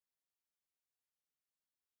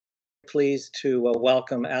pleased to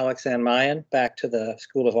welcome Alex Anmahian back to the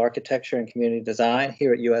School of Architecture and Community Design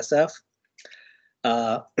here at USF.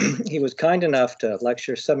 He was kind enough to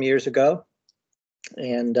lecture some years ago,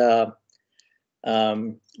 and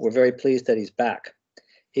we're very pleased that he's back.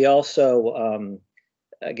 He also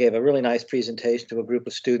gave a really nice presentation to a group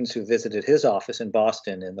of students who visited his office in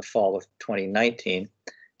Boston in the fall of 2019,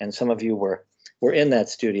 and some of you were in that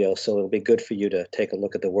studio, so it'll be good for you to take a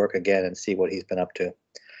look at the work again and see what he's been up to.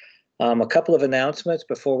 A couple of announcements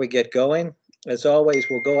before we get going. As always,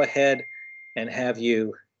 we'll go ahead and have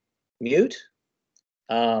you mute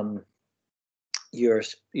your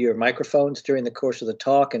microphones during the course of the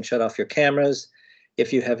talk and shut off your cameras.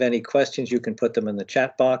 If you have any questions, you can put them in the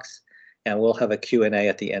chat box, and we'll have a Q&A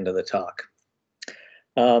at the end of the talk.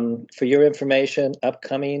 For your information,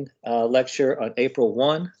 upcoming lecture on April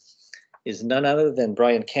 1 is none other than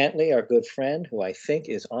Brian Cantley, our good friend, who I think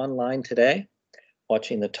is online today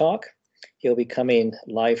watching the talk. He'll be coming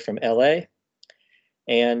live from LA.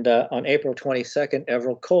 And on April 22nd,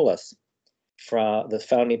 Everett Colas, the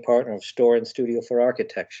founding partner of Store and Studio for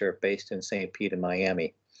Architecture based in St. Pete in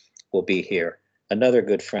Miami, will be here. Another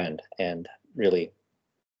good friend, and really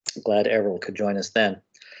glad Everett could join us then.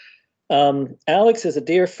 Alex is a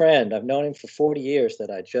dear friend. I've known him for 40 years. That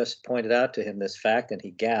I just pointed out to him this fact, and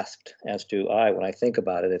he gasped, as do I when I think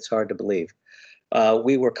about it. It's hard to believe.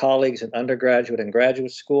 We were colleagues in undergraduate and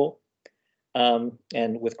graduate school,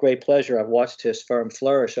 and with great pleasure, I've watched his firm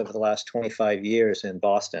flourish over the last 25 years in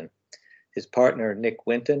Boston. His partner, Nick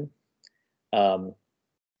Winton,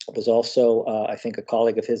 was also, I think, a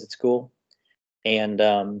colleague of his at school, and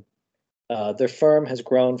their firm has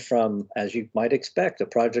grown from, as you might expect, a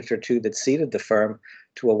project or two that seeded the firm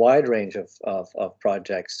to a wide range of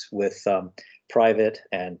projects with private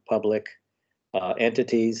and public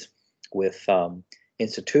entities, with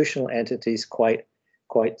institutional entities, quite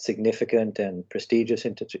significant and prestigious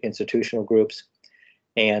institutional groups.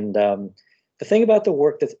 And the thing about the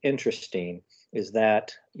work that's interesting is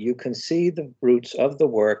that you can see the roots of the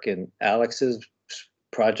work in Alex's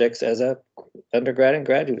projects as a undergrad and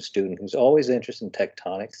graduate student who's always interested in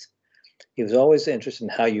tectonics. He was always interested in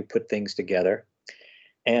how you put things together.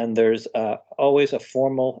 And there's always a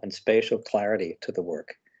formal and spatial clarity to the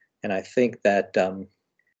work. And I think that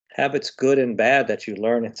habits, good and bad, that you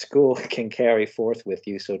learn in school can carry forth with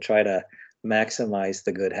you. So try to maximize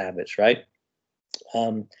the good habits, right?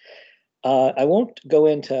 I won't go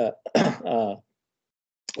into a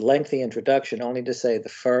lengthy introduction, only to say the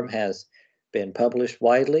firm has been published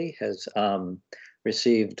widely, has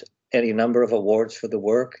received any number of awards for the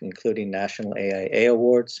work, including national AIA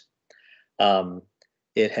awards.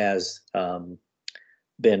 It has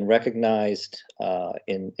been recognized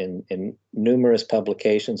in numerous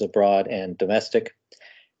publications abroad and domestic.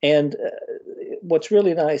 And what's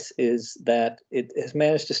really nice is that it has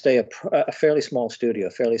managed to stay a fairly small studio,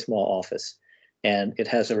 a fairly small office, and it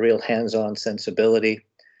has a real hands-on sensibility.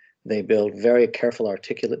 They build very careful,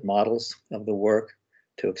 articulate models of the work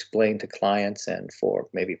to explain to clients and for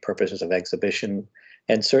maybe purposes of exhibition,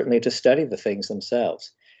 and certainly to study the things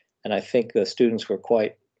themselves. And I think the students were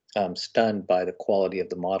quite stunned by the quality of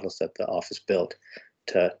the models that the office built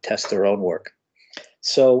to test their own work.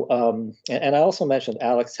 So, and I also mentioned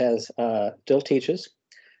Alex still teaches,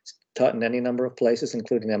 taught in any number of places,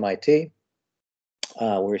 including MIT,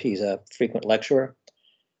 where he's a frequent lecturer.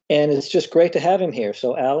 And it's just great to have him here.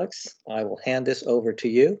 So, Alex, I will hand this over to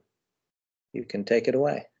you. You can take it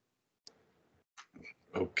away.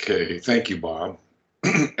 Okay, thank you, Bob.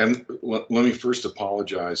 And let me first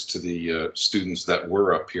apologize to the students that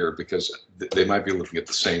were up here, because they might be looking at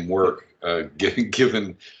the same work.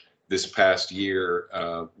 Given this past year,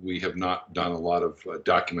 we have not done a lot of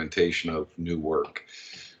documentation of new work.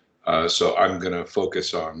 So I'm going to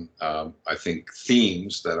focus on, I think,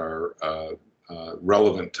 themes that are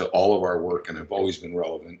relevant to all of our work and have always been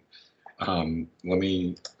relevant. Let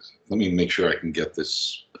me make sure I can get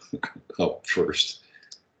this up first.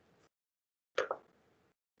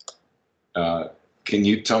 Can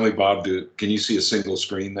you tell me, Bob, can you see a single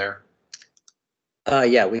screen there?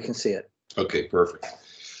 Yeah, we can see it. Okay, perfect.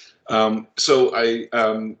 So I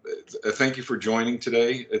thank you for joining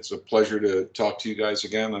today. It's a pleasure to talk to you guys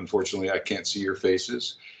again. Unfortunately, I can't see your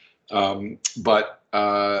faces. But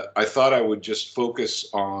I thought I would just focus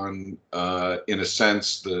on, in a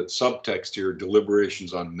sense, the subtext here,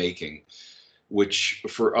 deliberations on making, which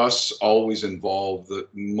for us always involve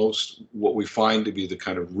what we find to be the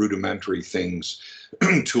kind of rudimentary things,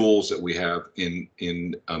 tools that we have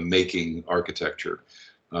in making architecture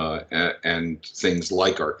and things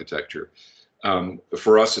like architecture.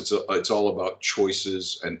 For us, it's all about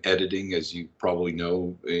choices and editing, as you probably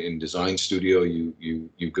know. In design studio,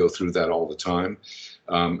 you go through that all the time,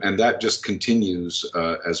 and that just continues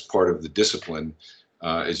as part of the discipline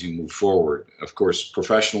as you move forward. Of course,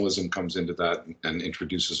 professionalism comes into that and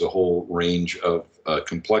introduces a whole range of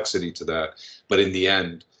complexity to that. But in the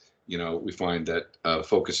end, we find that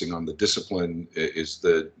focusing on the discipline is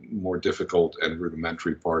the more difficult and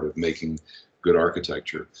rudimentary part of making good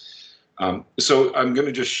architecture. So I'm going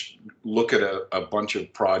to just look at a bunch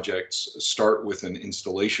of projects, start with an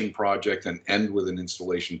installation project and end with an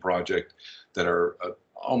installation project that are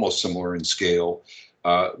almost similar in scale.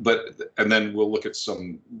 And then we'll look at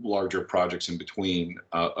some larger projects in between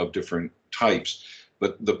of different types.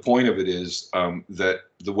 But the point of it is that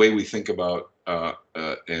the way we think about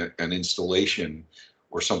an installation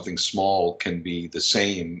or something small can be the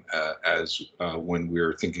same as when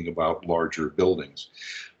we're thinking about larger buildings.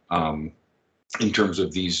 In terms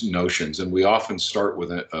of these notions. And we often start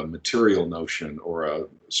with a material notion or a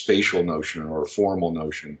spatial notion or a formal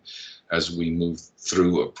notion as we move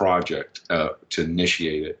through a project to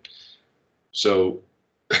initiate it. So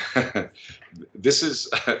this is,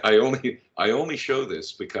 I only show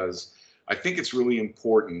this because I think it's really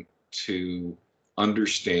important to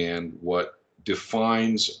understand what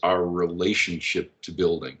defines our relationship to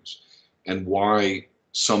buildings and why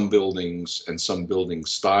some buildings and some building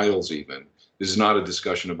styles even. This is not a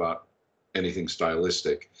discussion about anything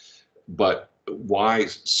stylistic, but why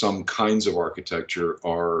some kinds of architecture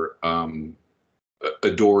are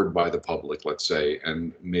adored by the public, let's say,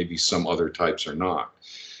 and maybe some other types are not.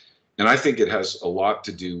 And I think it has a lot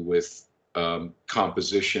to do with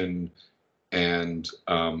composition and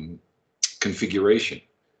configuration,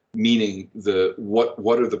 meaning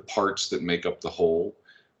what are the parts that make up the whole,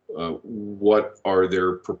 what are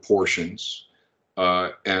their proportions,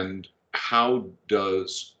 and how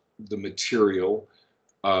does the material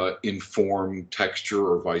inform texture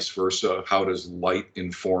or vice versa? How does light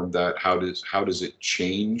inform that? How does it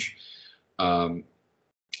change on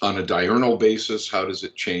a diurnal basis? How does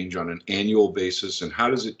it change on an annual basis? And how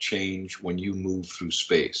does it change when you move through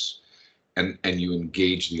space and you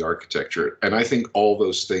engage the architecture? And I think all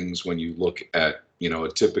those things, when you look at a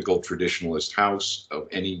typical traditionalist house of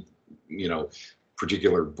any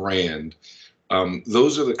particular brand,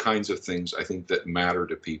 those are the kinds of things I think that matter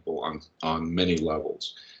to people on many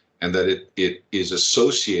levels, and that it is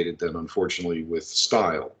associated then, unfortunately, with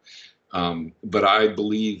style. But I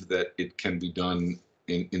believe that it can be done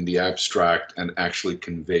in the abstract and actually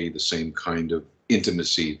convey the same kind of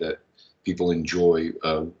intimacy that people enjoy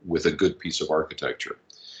with a good piece of architecture.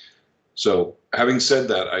 So having said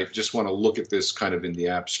that, I just want to look at this kind of in the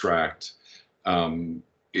abstract.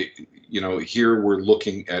 Here we're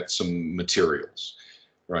looking at some materials,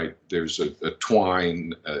 right? There's a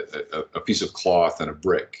twine, a piece of cloth, and a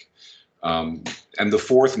brick. And the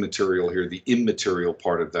fourth material here, the immaterial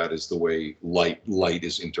part of that, is the way light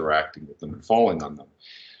is interacting with them and falling on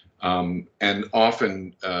them. And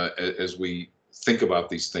often, as we think about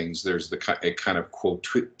these things, there's a kind of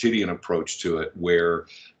quotidian approach to it, where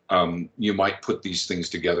you might put these things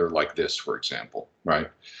together like this, for example, right?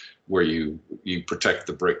 Where you protect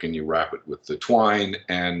the brick and you wrap it with the twine,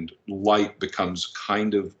 and light becomes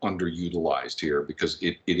kind of underutilized here because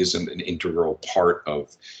it isn't an integral part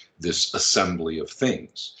of this assembly of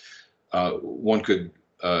things. One could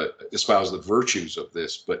espouse the virtues of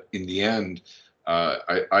this, but in the end,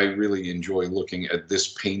 I really enjoy looking at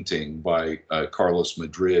this painting by Carlos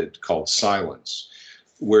Madrid called Silence,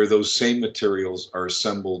 where those same materials are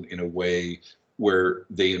assembled in a way where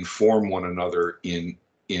they inform one another in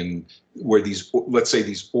where these, let's say,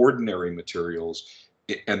 these ordinary materials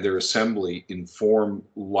and their assembly inform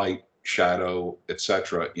light, shadow,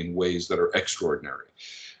 etc., in ways that are extraordinary.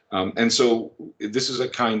 And so this is a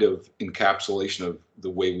kind of encapsulation of the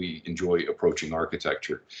way we enjoy approaching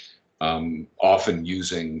architecture, often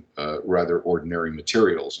using rather ordinary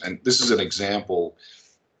materials. And this is an example,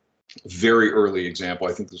 very early example.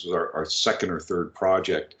 I think this was our second or third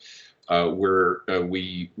project, where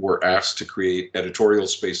we were asked to create editorial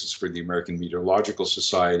spaces for the American Meteorological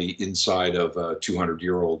Society inside of a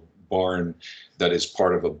 200-year-old barn that is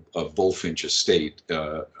part of a bullfinch estate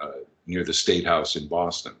near the State House in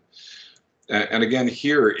Boston. And again,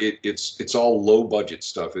 here it's all low budget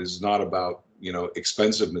stuff. It's not about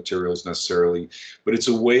expensive materials necessarily, but it's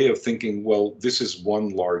a way of thinking, well, this is one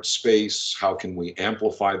large space. How can we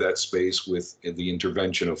amplify that space with the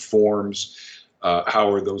intervention of forms?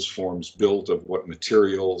 How are those forms built, of what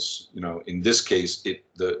materials? In this case,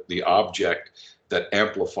 the object that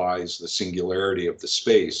amplifies the singularity of the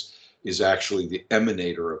space is actually the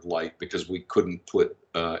emanator of light, because we couldn't put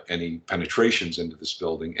any penetrations into this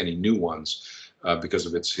building, any new ones, because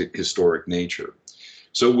of its historic nature.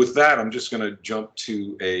 So with that, I'm just going to jump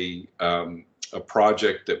to a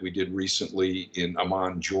project that we did recently in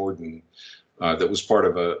Amman, Jordan, that was part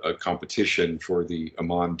of a competition for the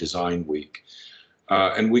Amman Design Week.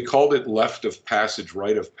 And we called it Left of Passage,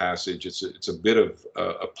 Right of Passage. It's a bit of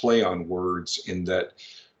a play on words, in that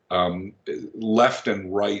left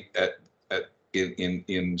and right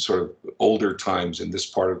in sort of older times in this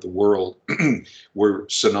part of the world were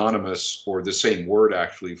synonymous, or the same word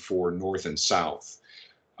actually, for north and south.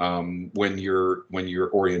 When your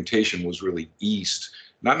orientation was really east,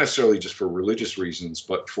 not necessarily just for religious reasons,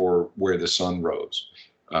 but for where the sun rose.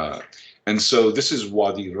 And so this is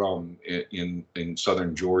Wadi Rum in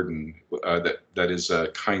southern Jordan. That is a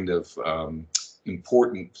kind of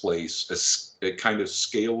important place, a kind of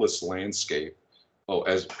scaleless landscape. Oh,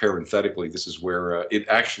 as parenthetically, this is where it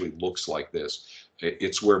actually looks like this.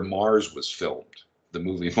 It's where Mars was filmed, the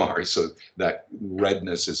movie Mars. So that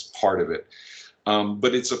redness is part of it.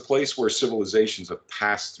 But it's a place where civilizations have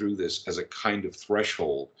passed through this as a kind of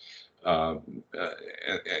threshold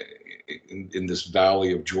in this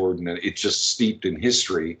valley of Jordan, and it's just steeped in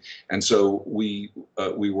history. And so we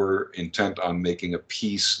were intent on making a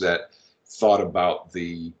piece that thought about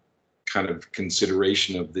the kind of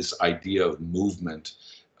consideration of this idea of movement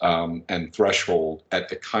and threshold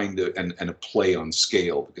at a kind of and a play on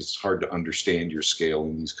scale, because it's hard to understand your scale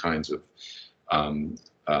in these kinds of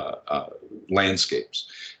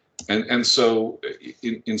landscapes. And so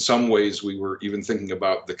in some ways we were even thinking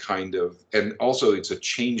about the kind of, and also it's a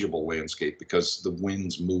changeable landscape because the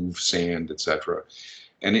winds move sand, etc.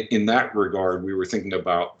 And in that regard, we were thinking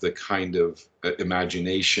about the kind of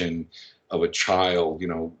imagination of a child, you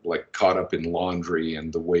know, like caught up in laundry,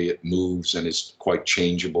 and the way it moves and is quite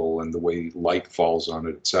changeable, and the way light falls on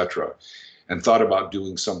it, etc. And thought about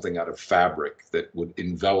doing something out of fabric that would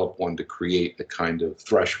envelop one to create a kind of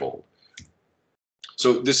threshold.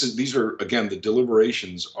 So these are, again, the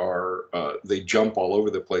deliberations are, they jump all over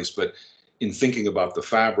the place, but in thinking about the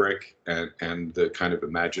fabric and the kind of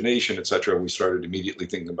imagination, et cetera, we started immediately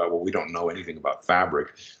thinking about, well, we don't know anything about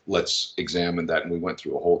fabric. Let's examine that. And we went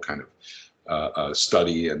through a whole kind of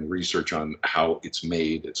study and research on how it's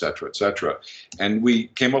made, et cetera, et cetera. And we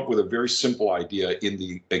came up with a very simple idea in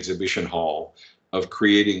the exhibition hall of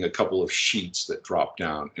creating a couple of sheets that drop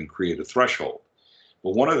down and create a threshold.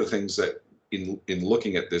 But one of the things that in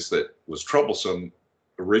looking at this that was troublesome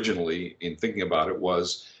originally in thinking about it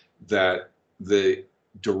was that the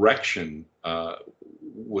direction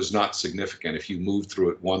was not significant. If you moved through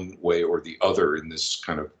it one way or the other in this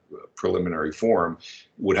kind of preliminary form,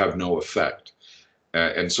 would have no effect.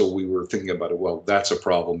 And so we were thinking about it, well, that's a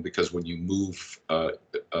problem, because when you move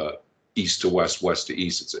east to west, west to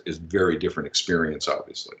east, it's a very different experience,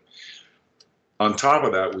 obviously. On top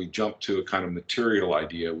of that, we jumped to a kind of material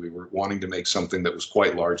idea. We were wanting to make something that was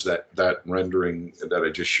quite large. That rendering that I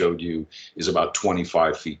just showed you is about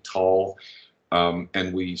 25 feet tall.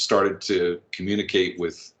 And we started to communicate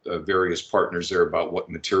with various partners there about what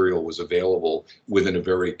material was available within a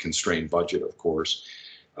very constrained budget, of course.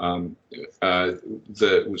 Here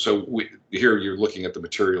you're looking at the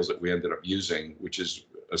materials that we ended up using, which is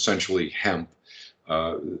essentially hemp.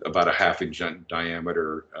 About a ½ inch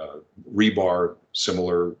diameter, rebar,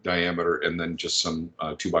 similar diameter, and then just some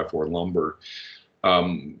 2x4 lumber.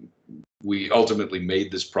 We ultimately made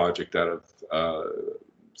this project out of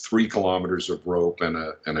 3 kilometers of rope and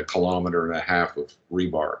a 1.5 kilometers of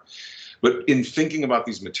rebar. But in thinking about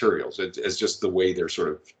these materials, as just the way they're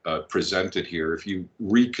sort of presented here, if you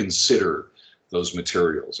reconsider those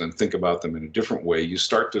materials and think about them in a different way, you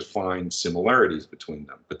start to find similarities between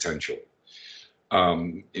them, potentially.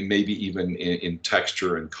 And maybe even in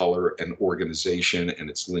texture and color and organization and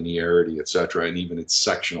its linearity, et cetera, and even its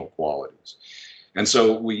sectional qualities. And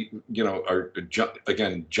so we, you know, are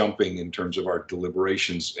again jumping in terms of our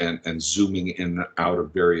deliberations and zooming in and out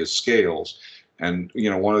of various scales. And you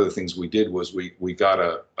know, one of the things we did was we got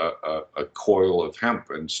a coil of hemp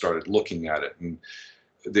and started looking at it, and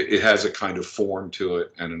it has a kind of form to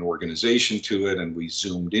it and an organization to it, and we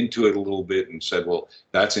zoomed into it a little bit and said, well,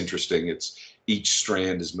 that's interesting. Each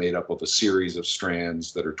strand is made up of a series of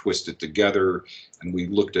strands that are twisted together. And we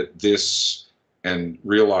looked at this and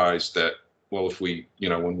realized that, well, if we, you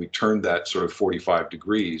know, when we turned that sort of 45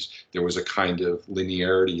 degrees, there was a kind of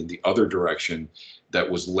linearity in the other direction that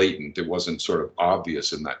was latent. It wasn't sort of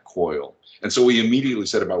obvious in that coil. And so we immediately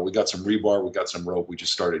said about, we got some rebar, we got some rope, we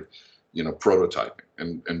just started, you know, prototyping,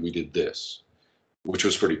 and we did this. which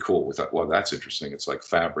was pretty cool. We thought, well, that's interesting. It's like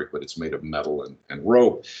fabric, but it's made of metal and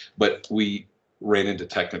rope. But we ran into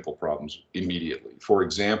technical problems immediately. For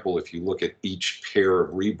example, if you look at each pair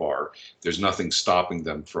of rebar, there's nothing stopping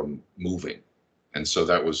them from moving. And so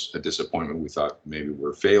that was a disappointment. We thought maybe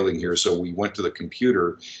we're failing here. So we went to the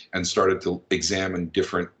computer and started to examine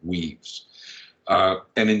different weaves.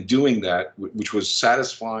 And in doing that, which was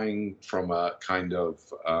satisfying from a kind of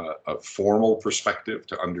a formal perspective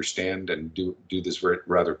to understand and do this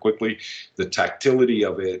rather quickly, the tactility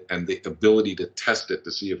of it and the ability to test it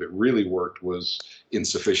to see if it really worked was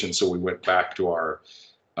insufficient. So we went back to our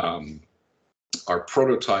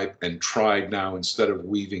prototype and tried now, instead of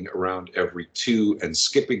weaving around every 2 and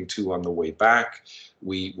skipping 2 on the way back,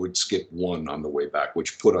 we would skip 1 on the way back,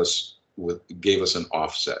 which gave us an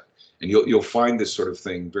offset. And you'll find this sort of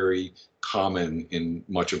thing very common in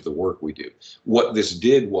much of the work we do. What this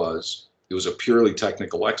did was, it was a purely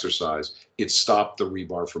technical exercise. It stopped the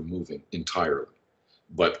rebar from moving entirely.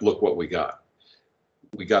 But look what we got.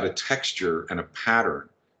 We got a texture and a pattern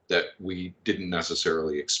that we didn't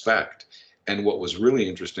necessarily expect. And what was really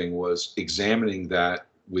interesting was examining that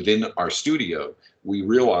within our studio. We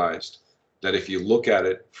realized that if you look at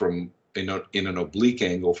it from in an oblique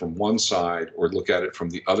angle from one side or look at it from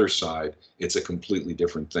the other side, it's a completely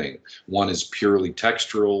different thing. One is purely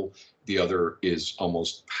textural, the other is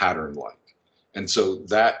almost pattern-like. And so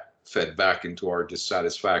that fed back into our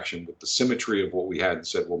dissatisfaction with the symmetry of what we had and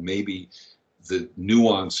said, well, maybe the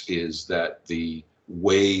nuance is that the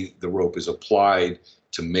way the rope is applied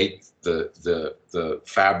to make the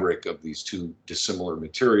fabric of these 2 dissimilar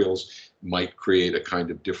materials might create a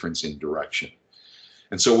kind of difference in direction.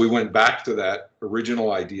 And so we went back to that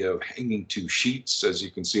original idea of hanging 2 sheets, as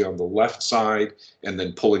you can see on the left side, and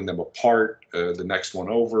then pulling them apart, the next one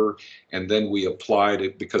over. And then we applied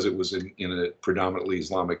it, because it was in a predominantly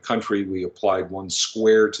Islamic country, we applied one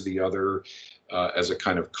square to the other as a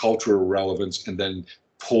kind of cultural relevance, and then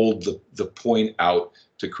pulled the point out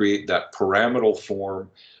to create that pyramidal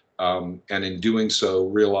form. And in doing so,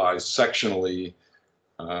 realized sectionally,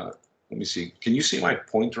 let me see, can you see my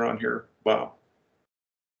pointer on here, Bob?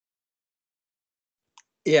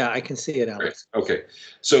 Yeah, I can see it, Alex. Great. Okay,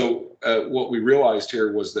 so what we realized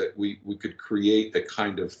here was that we could create a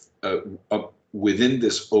kind of, within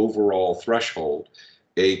this overall threshold,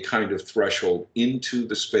 a kind of threshold into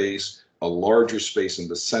the space, a larger space in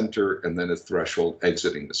the center, and then a threshold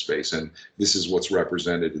exiting the space. And this is what's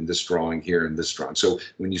represented in this drawing here and this drawing. So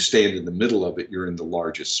when you stand in the middle of it, you're in the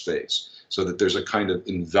largest space, so that there's a kind of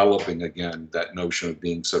enveloping, again, that notion of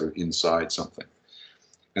being sort of inside something.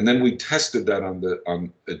 And then we tested that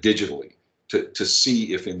digitally to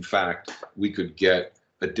see if, in fact, we could get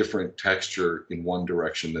a different texture in one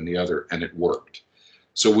direction than the other, and it worked.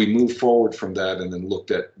 So we moved forward from that and then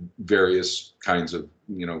looked at various kinds of,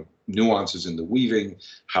 nuances in the weaving,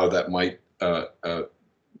 how that might,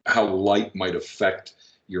 how light might affect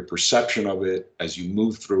your perception of it as you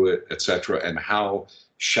move through it, etc., and how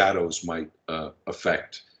shadows might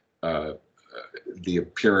affect the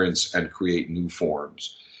appearance and create new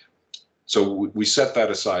forms. So we set that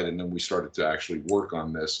aside, and then we started to actually work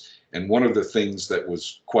on this. And one of the things that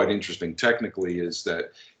was quite interesting technically is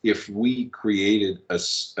that if we created a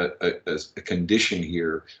condition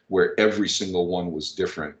here where every single one was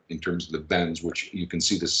different in terms of the bends, which you can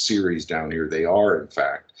see the series down here, they are in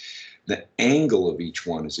fact, the angle of each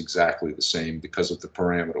one is exactly the same because of the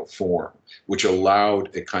pyramidal form, which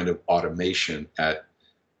allowed a kind of automation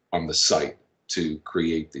on the site to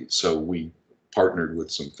create these. So we partnered with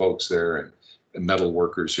some folks there and metal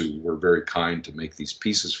workers who were very kind to make these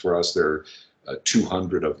pieces for us. There are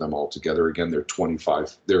 200 of them altogether. Again,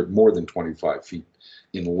 they're more than 25 feet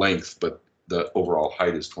in length, but the overall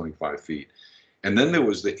height is 25 feet. And then there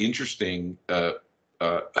was the interesting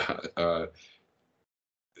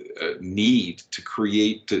need to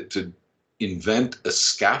create, to invent a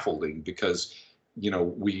scaffolding, because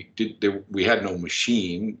we had no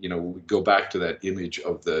machine. We go back to that image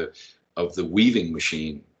of the weaving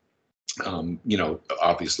machine.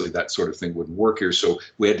 Obviously that sort of thing wouldn't work here, so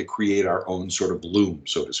we had to create our own sort of loom,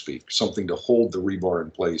 so to speak, something to hold the rebar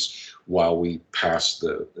in place while we passed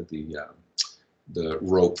the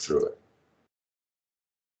rope through it.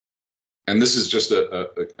 And this is just a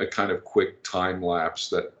kind of quick time lapse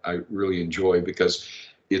that I really enjoy, because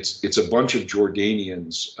it's a bunch of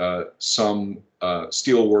Jordanians, some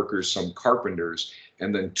steel workers, some carpenters,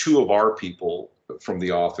 and then 2 of our people from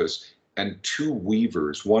the office, and 2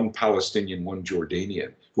 weavers, one Palestinian, one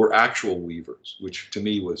Jordanian, who are actual weavers, which to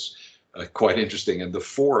me was quite interesting. And the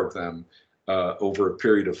 4 of them, over a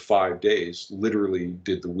period of 5 days, literally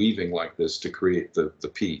did the weaving like this to create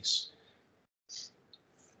the piece.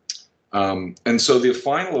 And so the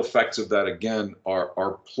final effects of that, again,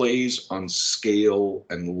 are plays on scale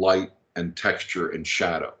and light and texture and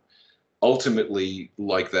shadow. Ultimately,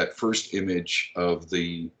 like that first image of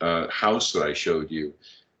the house that I showed you,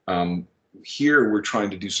 here we're trying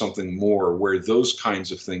to do something more where those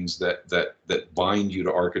kinds of things that bind you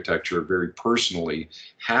to architecture very personally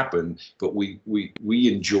happen, but we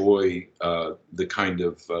enjoy the kind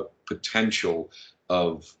of potential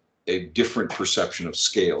of a different perception of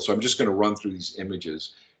scale. So I'm just going to run through these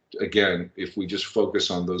images. Again, if we just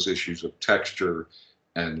focus on those issues of texture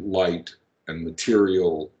and light and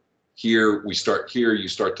material, here you start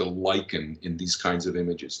to liken in these kinds of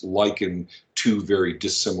images, liken two very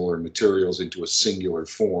dissimilar materials into a singular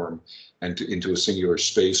form and into a singular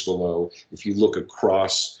space below. If you look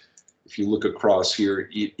across here,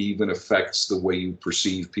 it even affects the way you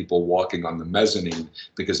perceive people walking on the mezzanine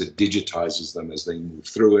because it digitizes them as they move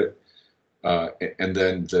through it. And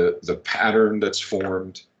then the pattern that's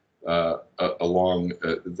formed along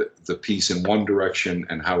the piece in one direction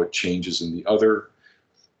and how it changes in the other,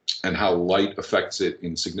 and how light affects it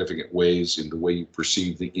in significant ways in the way you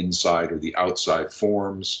perceive the inside or the outside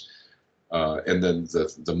forms, and then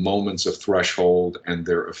the moments of threshold and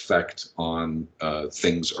their effect on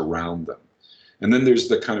things around them. And then there's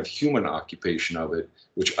the kind of human occupation of it,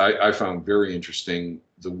 which I found very interesting,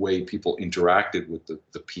 the way people interacted with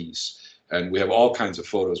the piece. And we have all kinds of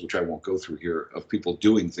photos, which I won't go through here, of people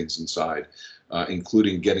doing things inside,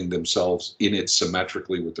 including getting themselves in it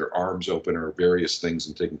symmetrically with their arms open or various things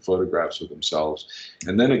and taking photographs of themselves.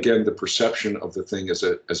 And then again, the perception of the thing as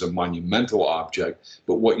a monumental object.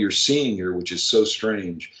 But what you're seeing here, which is so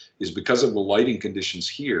strange, is because of the lighting conditions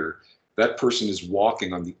here, that person is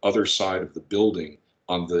walking on the other side of the building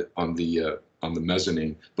on the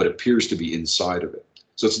mezzanine, but appears to be inside of it.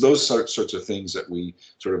 So it's those sorts of things that we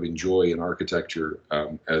sort of enjoy in architecture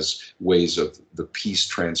as ways of the piece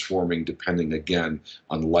transforming, depending again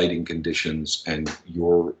on lighting conditions and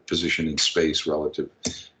your position in space relative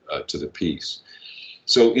to the piece.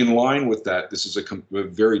 So in line with that, this is a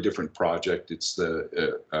very different project. It's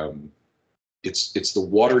the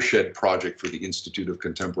watershed project for the Institute of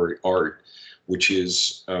Contemporary Art, which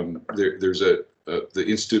is there's the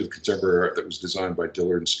Institute of Contemporary Art that was designed by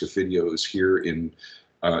Dillard and Scofidio is here in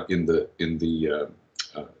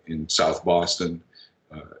South Boston,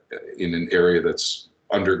 in an area that's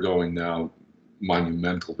undergoing now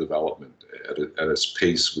monumental development at a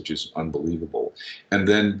pace which is unbelievable. And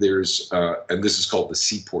then there's and this is called the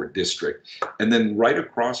Seaport District. And then right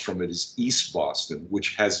across from it is East Boston,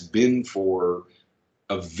 which has been for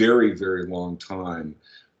a very, very long time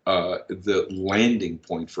the landing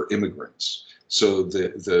point for immigrants. So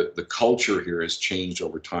the culture here has changed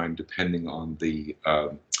over time, depending on the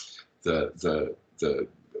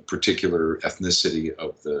particular ethnicity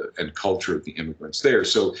of and culture of the immigrants there.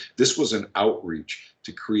 So this was an outreach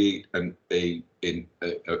to create a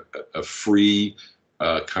free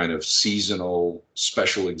kind of seasonal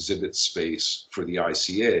special exhibit space for the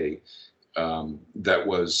ICA that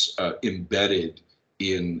was embedded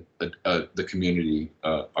in the community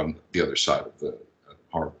on the other side of the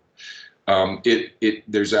harbor.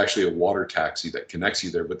 There's actually a water taxi that connects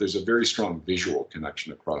you there, but there's a very strong visual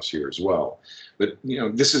connection across here as well. But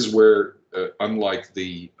this is where, unlike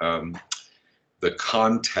the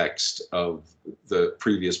context of the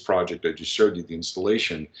previous project I just showed you, the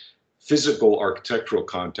installation, physical architectural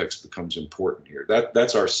context becomes important here.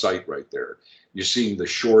 That's our site right there. You're seeing the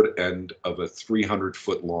short end of a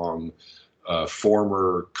 300-foot long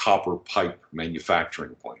former copper pipe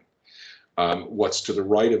manufacturing plant. What's to the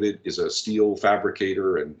right of it is a steel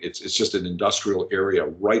fabricator, and it's just an industrial area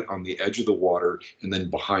right on the edge of the water, and then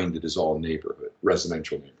behind it is all neighborhood,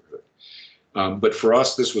 residential neighborhood. But for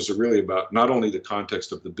us, this was really about not only the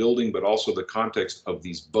context of the building, but also the context of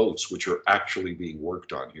these boats, which are actually being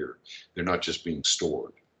worked on here. They're not just being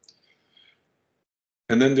stored.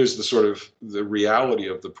 And then there's the reality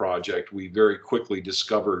of the project. We very quickly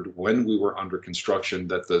discovered when we were under construction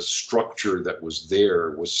that the structure that was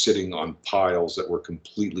there was sitting on piles that were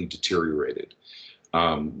completely deteriorated,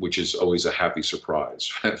 which is always a happy surprise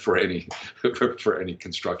for any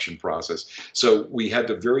construction process. So we had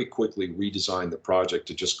to very quickly redesign the project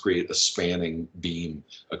to just create a spanning beam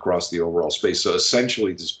across the overall space. So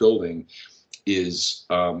essentially, this building is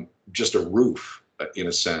just a roof, in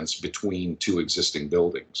a sense, between two existing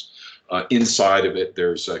buildings. Inside of it,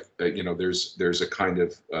 there's a kind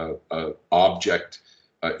of object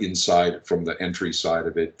inside from the entry side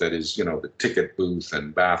of it that is, the ticket booth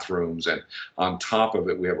and bathrooms. And on top of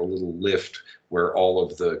it, we have a little lift where all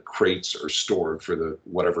of the crates are stored for the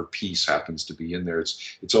whatever piece happens to be in there.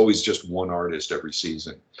 It's always just one artist every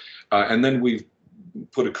season. And then we've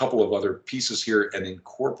put a couple of other pieces here and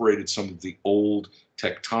incorporated some of the old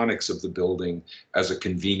tectonics of the building as a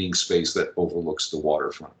convening space that overlooks the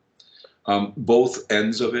waterfront. Both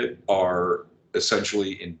ends of it are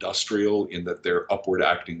essentially industrial in that they're upward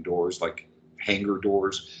acting doors, like hangar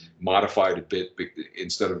doors, modified a bit.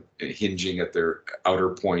 Instead of hinging at their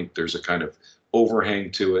outer point, there's a kind of overhang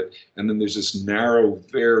to it. And then there's this narrow,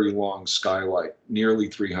 very long skylight, nearly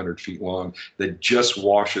 300 feet long, that just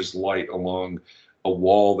washes light along a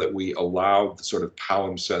wall that we allowed the sort of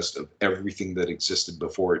palimpsest of everything that existed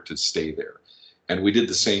before it to stay there. And we did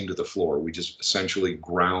the same to the floor. We just essentially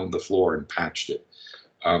ground the floor and patched it.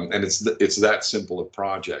 And it's that simple a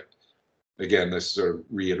project. Again, this sort of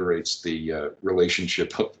reiterates the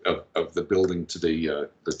relationship of the building to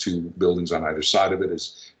the two buildings on either side of it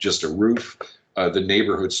is just a roof. The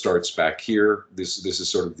neighborhood starts back here. This is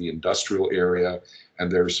sort of the industrial area,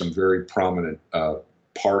 and there's some very prominent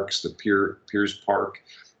parks, the Piers Park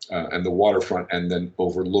and the waterfront, and then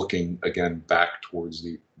overlooking again back towards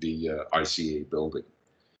the ICA building.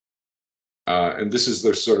 And this is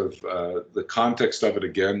the sort of the context of it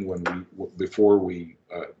again before we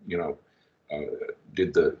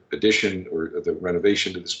did the addition or the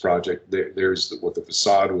renovation to this project. There's what the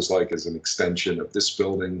facade was like as an extension of this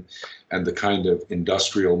building, and the kind of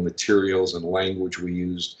industrial materials and language we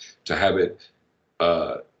used to have it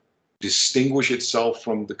distinguish itself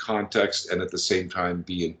from the context and at the same time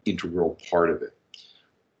be an integral part of it.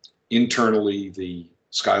 Internally, the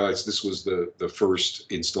skylights, this was the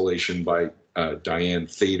first installation by Diane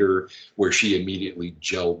Thader, where she immediately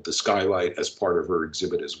gelled the skylight as part of her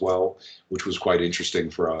exhibit as well, which was quite interesting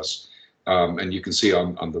for us. And you can see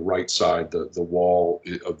on the right side the wall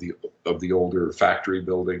of the older factory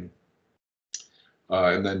building.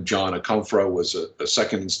 And then John Akomfra was a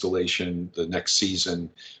second installation the next season,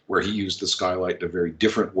 where he used the skylight in a very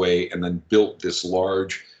different way and then built this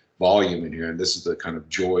large volume in here. And this is the kind of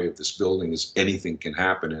joy of this building, is anything can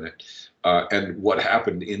happen in it. And what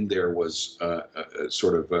happened in there was a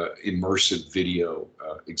sort of immersive video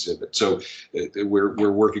exhibit. So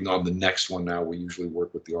we're working on the next one now. We usually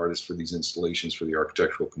work with the artists for these installations for the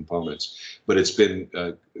architectural components, but it's been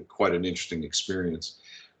quite an interesting experience.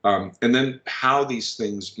 And then how these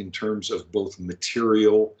things in terms of both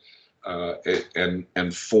material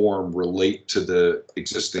and form relate to the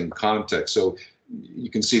existing context. So you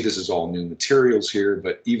can see this is all new materials here,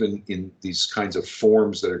 but even in these kinds of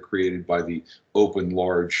forms that are created by the open,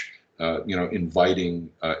 large, inviting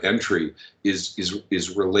entry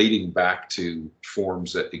is relating back to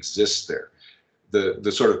forms that exist there.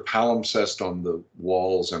 The sort of palimpsest on the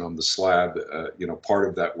walls and on the slab, part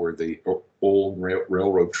of that were the old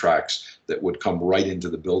railroad tracks that would come right into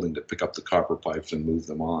the building to pick up the copper pipes and move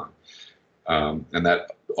them on. And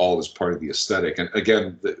that all is part of the aesthetic. And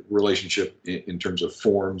again, the relationship in terms of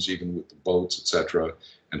forms, even with the boats, etc.,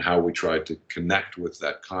 and how we try to connect with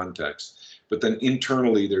that context. But then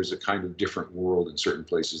internally, there's a kind of different world in certain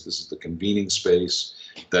places. This is the convening space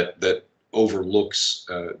that overlooks,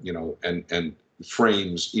 and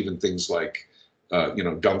frames even things like,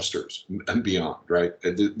 dumpsters and beyond, right?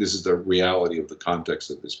 This is the reality of the context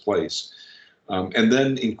of this place. And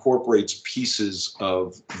then incorporates pieces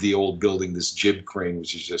of the old building, this jib crane,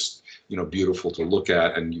 which is just, beautiful to look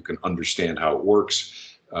at, and you can understand how it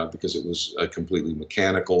works because it was completely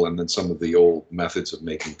mechanical, and then some of the old methods of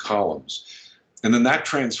making columns. And then that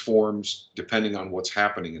transforms depending on what's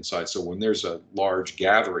happening inside. So when there's a large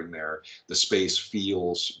gathering there, the space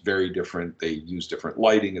feels very different. They use different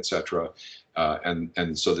lighting, etc.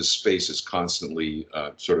 And so this space is constantly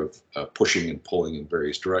pushing and pulling in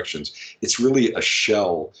various directions. It's really a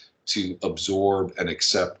shell to absorb and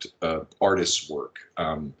accept artists' work.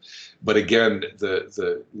 But again,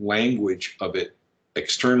 the language of it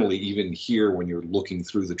externally, even here when you're looking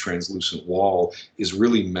through the translucent wall, is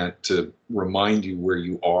really meant to remind you where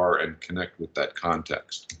you are and connect with that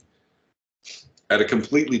context. At a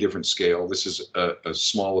completely different scale, this is a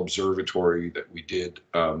small observatory that we did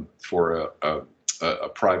for a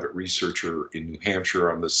private researcher in New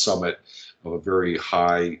Hampshire on the summit of a very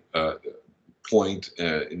high point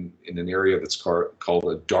in an area that's called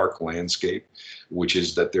a dark landscape, which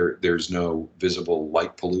is that there's no visible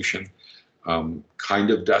light pollution. Kind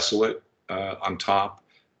of desolate on top,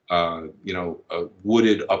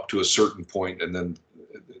 wooded up to a certain point, and then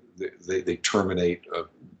they terminate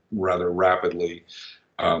rather rapidly.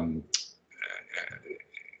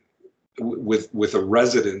 with a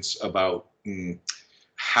residence about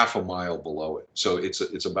half a mile below it. So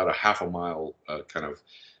it's about a half a mile kind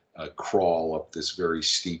of crawl up this very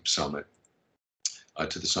steep summit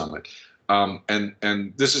to the summit.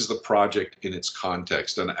 And this is the project in its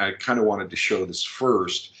context. And I kind of wanted to show this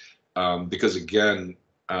first because, again,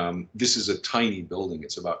 this is a tiny building.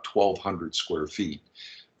 It's about 1,200 square feet.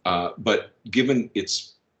 But given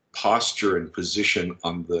its posture and position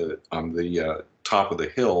on the top of the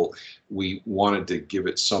hill, we wanted to give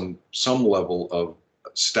it some level of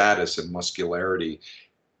status and muscularity.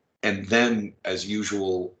 And then, as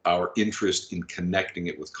usual, our interest in connecting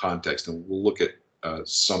it with context. And we'll look at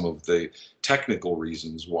some of the technical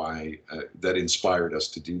reasons why that inspired us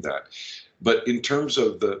to do that. But in terms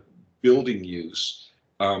of the building use,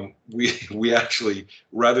 we actually,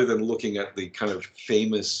 rather than looking at the kind of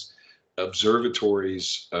famous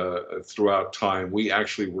observatories throughout time, we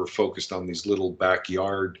actually were focused on these little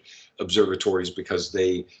backyard observatories because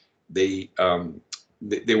they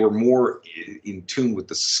were more in tune with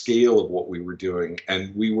the scale of what we were doing.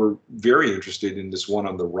 And we were very interested in this one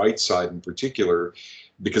on the right side in particular,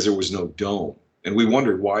 because there was no dome. And we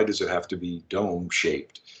wondered, why does it have to be dome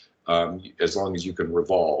shaped? As long as you can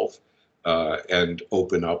revolve and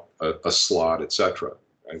open up a slot, etc.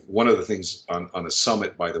 One of the things on a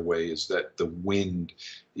summit, by the way, is that the wind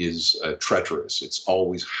is treacherous. It's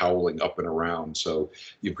always howling up and around. So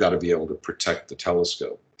you've got to be able to protect the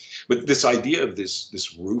telescope. But this idea of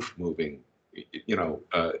this roof moving,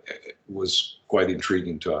 was quite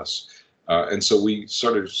intriguing to us. And so we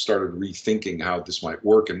started rethinking how this might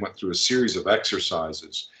work and went through a series of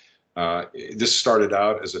exercises. This started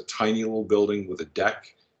out as a tiny little building with a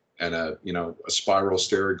deck and a spiral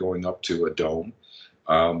stair going up to a dome.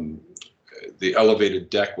 The elevated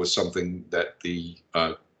deck was something that the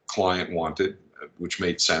client wanted, which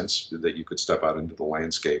made sense, that you could step out into the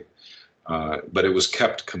landscape. But it was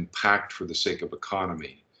kept compact for the sake of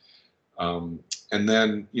economy. And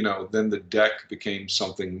then, then the deck became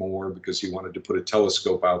something more because he wanted to put a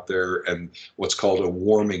telescope out there and what's called a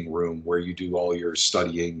warming room, where you do all your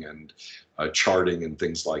studying and charting and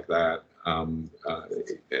things like that. And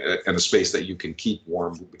a space that you can keep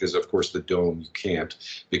warm, because of course the dome you can't,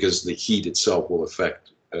 because the heat itself will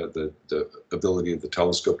affect the ability of the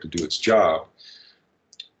telescope to do its job.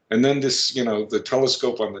 And then this, the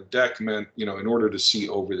telescope on the deck meant, in order to see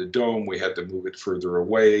over the dome, we had to move it further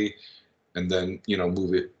away and then,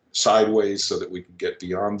 move it sideways so that we could get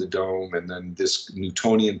beyond the dome. And then this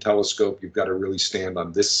Newtonian telescope, you've got to really stand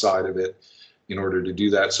on this side of it in order to do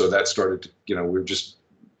that. So that started to, we're just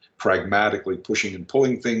pragmatically pushing and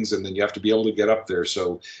pulling things, and then you have to be able to get up there.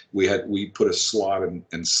 So we put a slot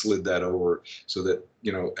and slid that over so that,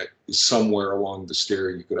 somewhere along the stair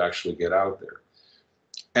you could actually get out there.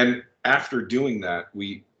 And after doing that,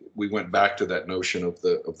 we went back to that notion of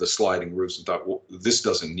the sliding roofs and thought, well, this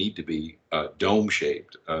doesn't need to be dome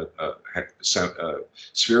shaped,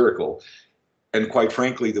 spherical. And quite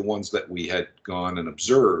frankly, the ones that we had gone and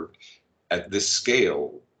observed at this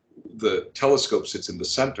scale, the telescope sits in the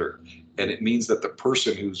center, and it means that the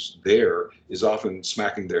person who's there is often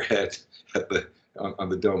smacking their head at on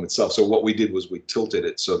the dome itself. So what we did was we tilted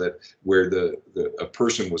it so that where a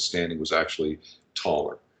person was standing was actually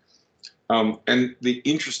taller. And the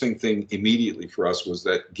interesting thing immediately for us was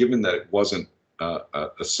that, given that it wasn't a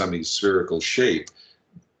semi-spherical shape,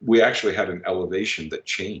 we actually had an elevation that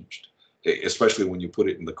changed, especially when you put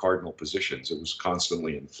it in the cardinal positions. It was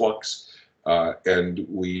constantly in flux. And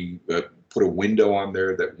we put a window on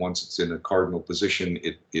there that, once it's in a cardinal position,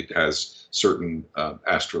 it has certain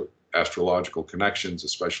astrological connections,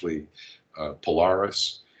 especially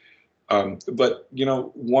Polaris. But,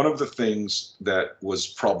 one of the things that was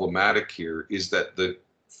problematic here is that the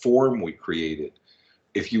form we created,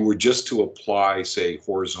 if you were just to apply, say,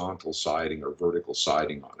 horizontal siding or vertical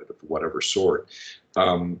siding on it of whatever sort,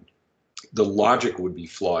 the logic would be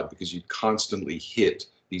flawed, because you'd constantly hit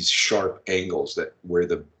these sharp angles where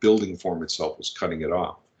the building form itself was cutting it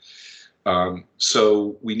off.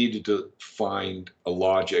 So we needed to find a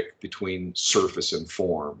logic between surface and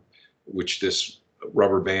form, which this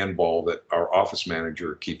rubber band ball that our office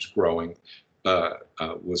manager keeps growing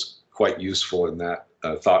was quite useful in that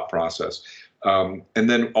thought process. And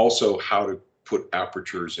then also how to put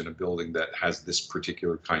apertures in a building that has this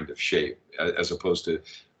particular kind of shape, as opposed to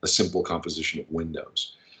a simple composition of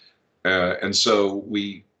windows. And so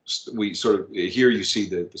we sort of, here you see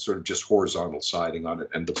the sort of just horizontal siding on it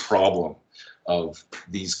and the problem of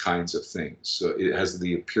these kinds of things. So it has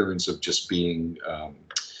the appearance of just being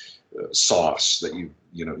sauce that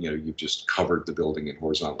you've just covered the building in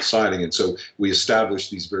horizontal siding. And so we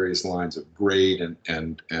established these various lines of grade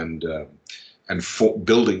and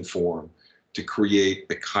building form to create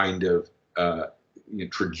a kind of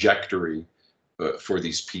trajectory for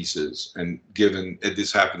these pieces. And given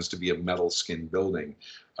this happens to be a metal skin building,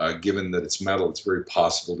 given that it's metal, it's very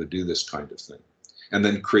possible to do this kind of thing. And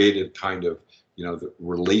then create a kind of, the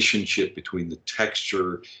relationship between the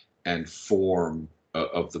texture and form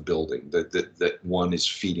of the building, that one is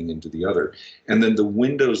feeding into the other. And then the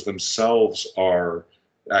windows themselves are,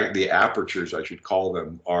 the apertures, I should call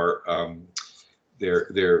them, are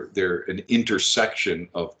they're an intersection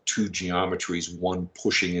of two geometries, one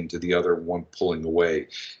pushing into the other, one pulling away,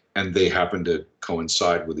 and they happen to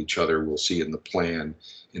coincide with each other. We'll see in the plan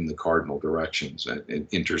in the cardinal directions, and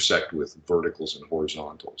intersect with verticals and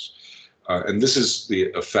horizontals. And this is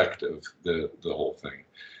the effect of the whole thing.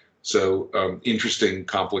 So interesting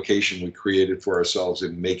complication we created for ourselves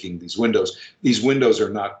in making these windows. These windows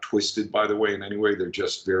are not twisted, by the way, in any way. They're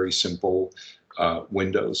just very simple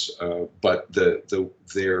windows, but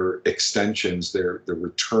their extensions, the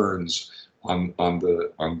returns on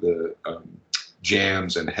the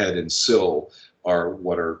jambs and head and sill are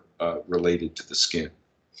what are related to the skin.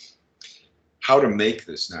 How to make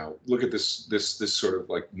this now? Look at this sort of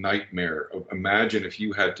like nightmare of, imagine if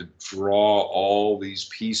you had to draw all these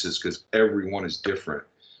pieces, because every one is different,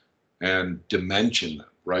 and dimension them,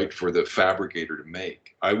 right, for the fabricator to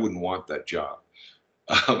make. I wouldn't want that job.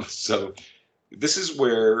 So this is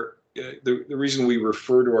where the reason we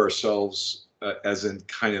refer to ourselves as in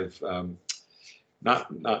kind of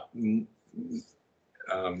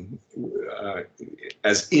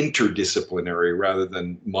as interdisciplinary rather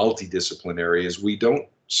than multidisciplinary is we don't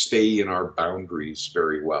stay in our boundaries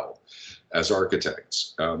very well as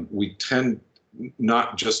architects. We tend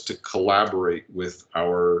not just to collaborate with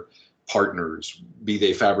our partners, be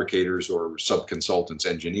they fabricators or sub-consultants,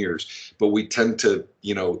 engineers, but we tend to,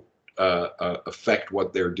 affect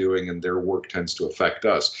what they're doing, and their work tends to affect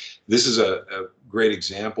us. This is a great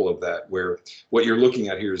example of that, where what you're looking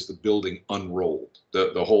at here is the building unrolled,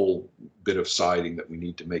 the whole bit of siding that we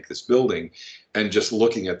need to make this building, and just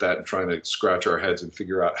looking at that and trying to scratch our heads and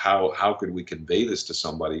figure out how could we convey this to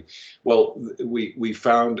somebody. Well, we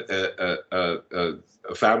found a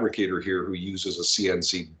fabricator here who uses a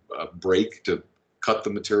CNC brake to cut the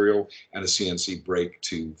material and a CNC brake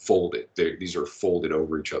to fold it. These are folded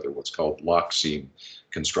over each other, what's called lock seam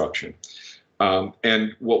construction.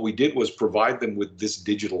 And what we did was provide them with this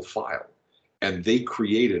digital file, and they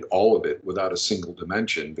created all of it without a single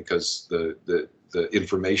dimension, because the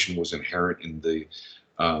information was inherent in the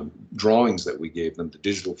drawings that we gave them, the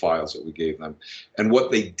digital files that we gave them. And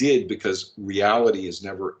what they did, because reality is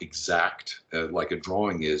never exact like a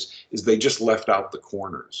drawing is they just left out the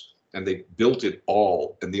corners. And they built it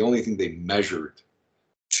all, and the only thing they measured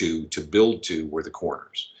to build to were the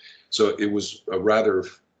corners. So it was a rather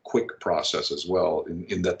quick process as well,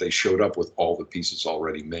 in that they showed up with all the pieces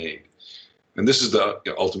already made. And this is the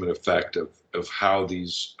ultimate effect of how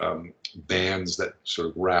these bands that sort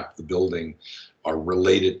of wrap the building are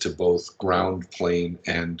related to both ground plane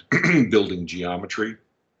and building geometry.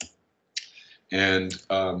 And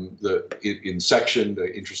in section, the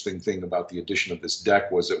interesting thing about the addition of this deck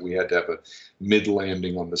was that we had to have a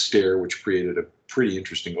mid-landing on the stair, which created a pretty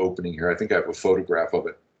interesting opening here. I think I have a photograph of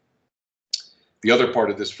it. The other part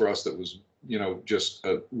of this for us that was, just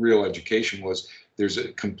a real education was there's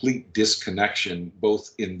a complete disconnection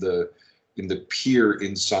both in the pier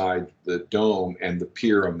inside the dome and the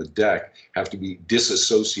pier on the deck have to be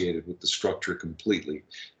disassociated with the structure completely,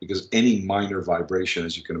 because any minor vibration,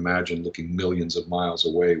 as you can imagine, looking millions of miles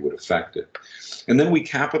away, would affect it. And then we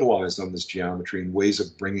capitalized on this geometry in ways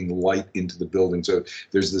of bringing light into the building. So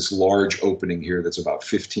there's this large opening here that's about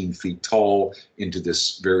 15 feet tall into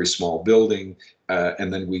this very small building.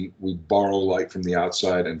 And then we borrow light from the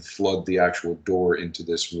outside and flood the actual door into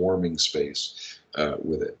this warming space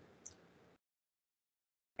with it.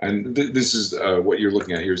 And this is what you're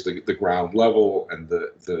looking at here is the ground level and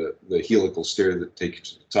the helical stair that takes you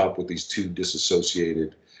to the top with these two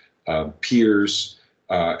disassociated piers,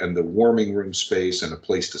 and the warming room space and a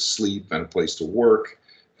place to sleep and a place to work,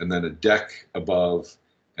 and then a deck above,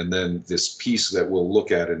 and then this piece that we'll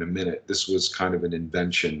look at in a minute. This was kind of an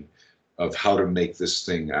invention of how to make this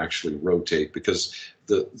thing actually rotate, because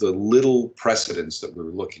the little precedents that we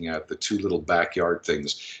were looking at, the two little backyard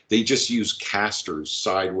things, they just use casters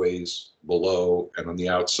sideways, below, and on the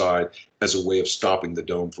outside as a way of stopping the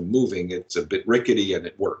dome from moving. It's a bit rickety, and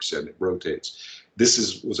it works, and it rotates.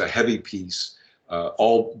 This was a heavy piece.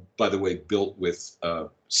 all, by the way, built with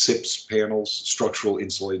SIPS panels, structural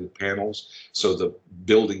insulated panels. So the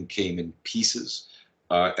building came in pieces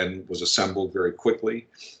and was assembled very quickly.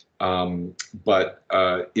 But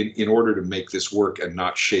in order to make this work and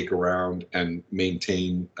not shake around and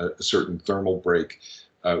maintain a certain thermal break,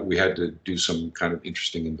 we had to do some kind of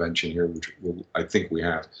interesting invention here, which I think we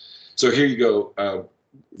have. So here you go.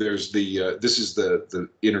 There's this is the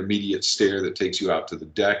intermediate stair that takes you out to the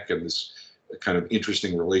deck, and this kind of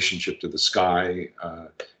interesting relationship to the sky,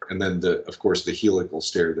 and then of course the helical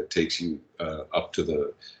stair that takes you up to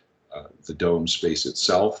the dome space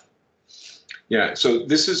itself. Yeah, so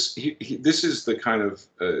this is the kind of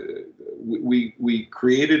we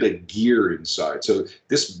created a gear inside. So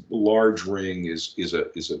this large ring is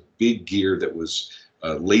a big gear that was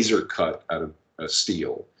laser cut out of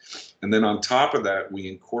steel. And then on top of that, we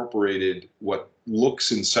incorporated what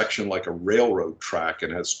looks in section like a railroad track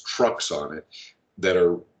and has trucks on it that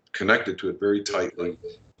are connected to it very tightly.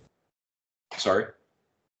 Sorry?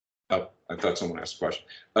 Oh, I thought someone asked a question.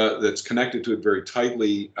 That's connected to it very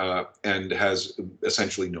tightly and has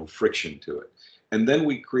essentially no friction to it. And then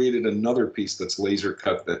we created another piece that's laser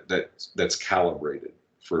cut that's calibrated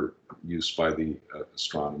for use by the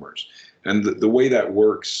astronomers. And the way that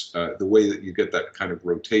works, the way that you get that kind of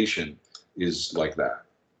rotation is like that.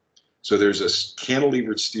 So there's a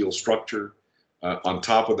cantilevered steel structure. On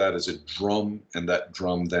top of that is a drum, and that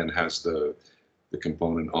drum then has the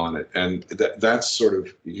component on it. And that's sort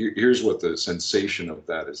of, here's what the sensation of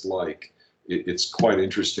that is like. It's quite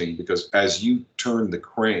interesting because as you turn the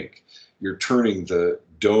crank, you're turning the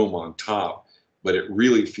dome on top, but it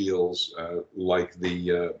really feels like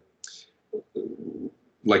the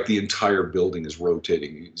entire building is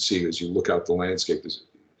rotating. You see, as you look out the landscape,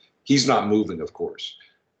 he's not moving, of course.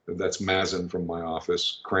 That's Mazen from my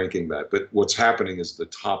office cranking that. But what's happening is the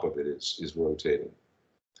top of it is rotating.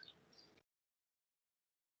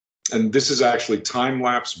 And this is actually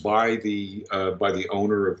time-lapsed by the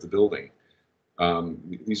owner of the building.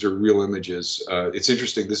 These are real images. It's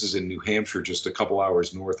interesting, this is in New Hampshire, just a couple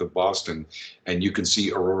hours north of Boston, and you can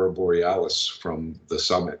see Aurora Borealis from the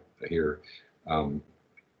summit here.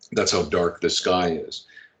 That's how dark the sky is.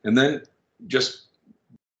 And then just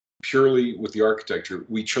purely with the architecture,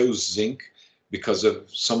 we chose zinc because of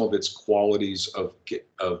some of its qualities of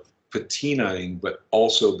patinaing, but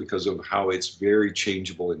also because of how it's very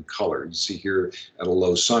changeable in color. You see here at a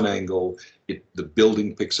low sun angle, the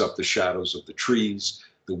building picks up the shadows of the trees,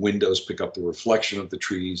 the windows pick up the reflection of the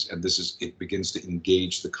trees, and it begins to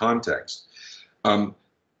engage the context.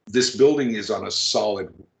 This building is on a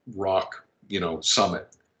solid rock, summit.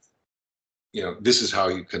 This is how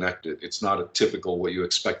you connect it. It's not a typical what you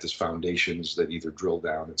expect as foundations that either drill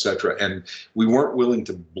down, etc. And we weren't willing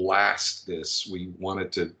to blast this. We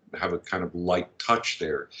wanted to have a kind of light touch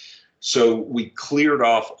there. So we cleared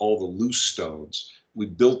off all the loose stones. We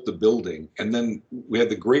built the building, and then we had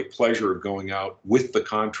the great pleasure of going out with the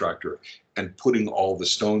contractor and putting all the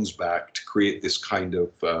stones back to create this kind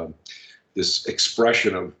of this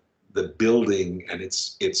expression of the building and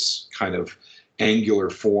its kind of angular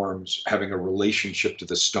forms, having a relationship to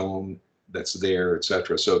the stone that's there,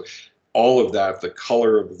 etc. So all of that, the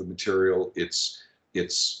color of the material, its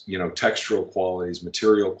textural qualities,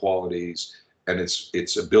 material qualities, and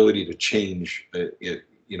its ability to change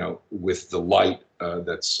with the light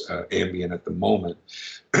that's ambient at the moment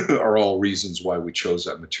are all reasons why we chose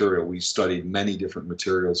that material. We studied many different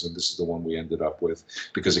materials, and this is the one we ended up with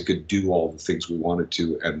because it could do all the things we wanted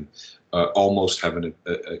to and almost have a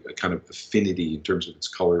kind of affinity in terms of its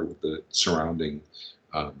color with the surrounding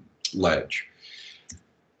ledge.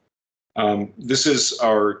 This is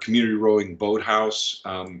our community rowing boathouse.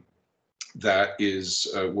 That is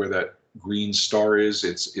where that green star is.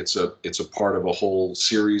 It's a part of a whole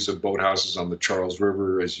series of boathouses on the Charles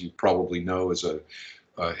River, as you probably know, is a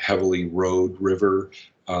heavily rowed river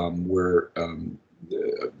where an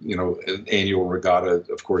annual regatta,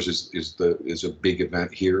 of course, is a big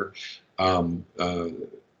event here.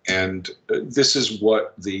 And this is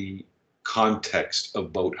what the context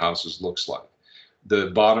of boathouses looks like. The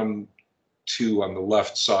bottom two on the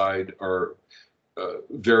left side are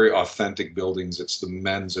very authentic buildings. It's the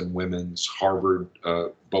men's and women's Harvard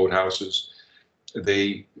boathouses.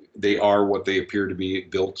 They are what they appear to be,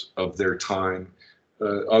 built of their time.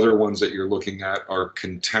 Other ones that you're looking at are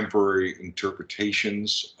contemporary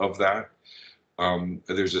interpretations of that.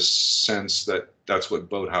 There's a sense that that's what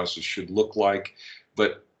boathouses should look like,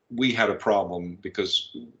 but we had a problem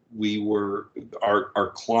because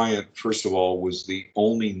our client, first of all, was the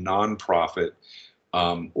only nonprofit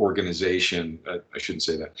organization. I shouldn't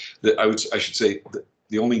say that. I should say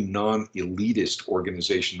the only non-elitist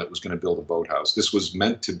organization that was going to build a boathouse. This was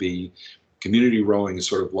meant to be, community rowing is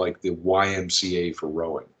sort of like the YMCA for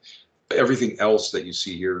rowing. Everything else that you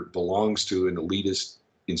see here belongs to an elitist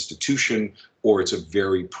institution, or it's a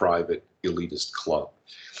very private elitist club.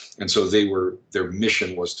 And so their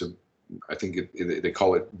mission was to, I think they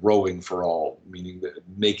call it rowing for all, meaning that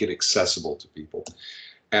make it accessible to people.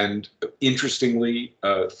 And interestingly,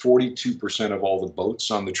 42% of all the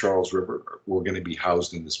boats on the Charles River were going to be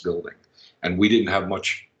housed in this building. And we didn't have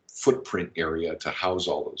much footprint area to house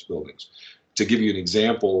all those buildings. To give you an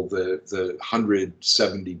example, the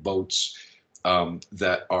 170 boats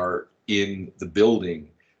that are in the building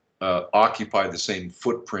occupy the same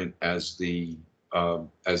footprint as the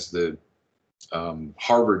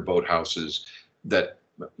Harvard boathouses that,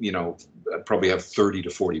 you know, probably have 30 to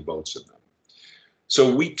 40 boats in them. So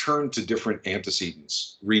we turned to different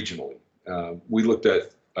antecedents regionally. We looked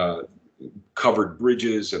at covered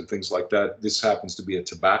bridges and things like that. This happens to be a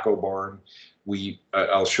tobacco barn.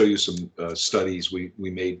 I'll show you some studies we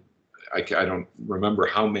made. I don't remember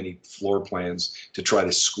how many floor plans to try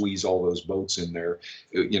to squeeze all those boats in there,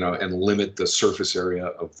 you know, and limit the surface area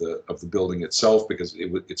of the building itself, because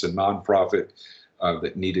it's a nonprofit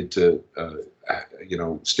that needed to, you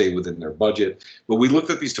know, stay within their budget. But we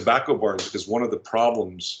looked at these tobacco barns because one of the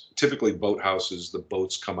problems, typically boathouses, the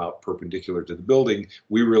boats come out perpendicular to the building.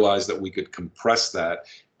 We realized that we could compress that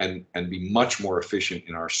and be much more efficient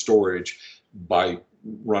in our storage by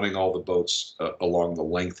running all the boats along the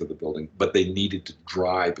length of the building, but they needed to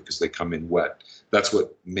dry because they come in wet. That's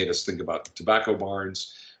what made us think about the tobacco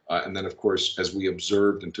barns. And then, of course, as we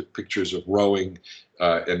observed and took pictures of rowing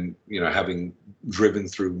and, you know, having driven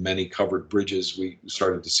through many covered bridges, we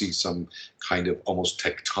started to see some kind of almost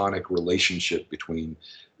tectonic relationship between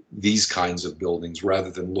these kinds of buildings rather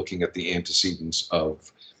than looking at the antecedents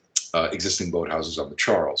of existing boathouses on the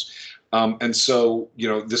Charles. And so, you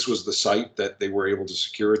know, this was the site that they were able to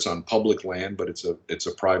secure. It's on public land, but it's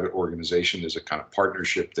a private organization. There's a kind of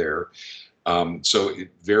partnership there. So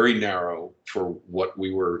very narrow for what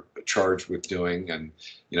we were charged with doing. And,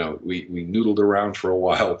 you know, we noodled around for a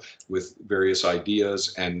while with various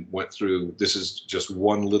ideas and went through, this is just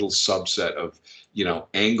one little subset of, you know,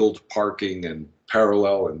 angled parking and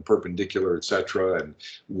parallel and perpendicular, et cetera, and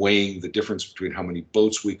weighing the difference between how many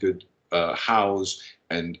boats we could house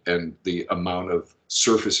and the amount of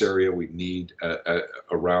surface area we need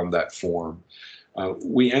around that form.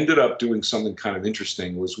 We ended up doing something kind of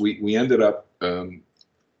interesting. Was we ended up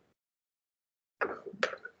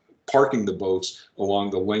parking the boats along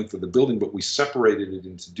the length of the building, but we separated it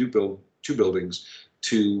into two buildings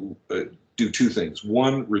to do two things.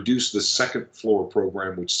 One, reduce the second floor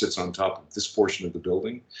program, which sits on top of this portion of the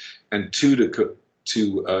building, and two,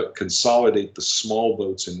 to consolidate the small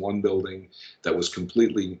boats in one building that was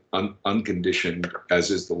completely unconditioned, as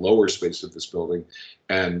is the lower space of this building,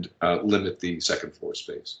 and limit the second floor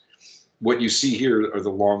space. What you see here are the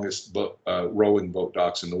longest rowing boat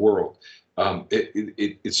docks in the world.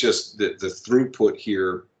 It's just the throughput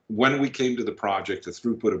here. When we came to the project, the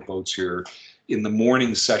throughput of boats here in the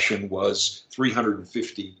morning session was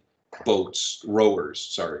 350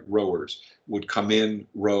 rowers would come in,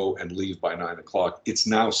 row, and leave by 9 o'clock. It's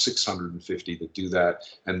now 650 that do that,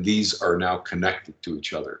 and these are now connected to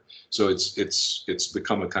each other. So it's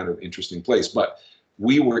become a kind of interesting place. But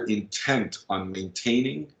we were intent on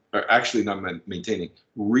maintaining, or actually not maintaining,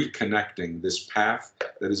 reconnecting this path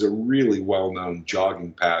that is a really well-known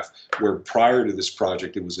jogging path, where prior to this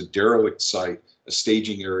project, it was a derelict site, a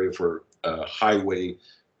staging area for highway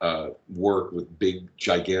work with big,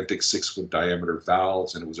 gigantic 6-foot diameter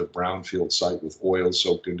valves, and it was a brownfield site with oil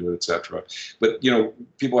soaked into it, et cetera. But, you know,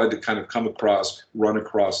 people had to kind of run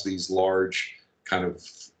across these large kind of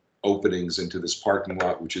openings into this parking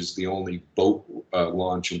lot, which is the only boat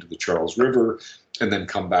launch into the Charles River, and then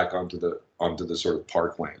come back onto the sort of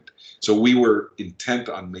parkland. So we were intent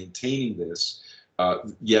on maintaining this,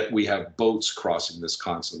 yet we have boats crossing this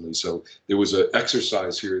constantly. So there was an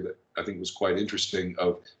exercise here that I think was quite interesting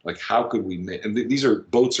of, like, how could we make, and these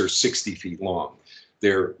boats are 60 feet long.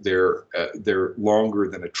 They're longer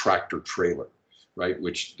than a tractor trailer, right?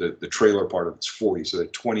 Which the trailer part of it's 40, so they're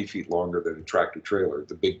 20 feet longer than a tractor trailer,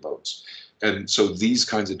 the big boats. And so these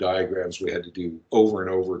kinds of diagrams we had to do over and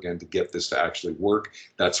over again to get this to actually work.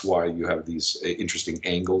 That's why you have these interesting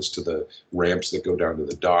angles to the ramps that go down to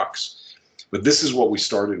the docks. But this is what we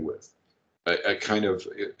started with.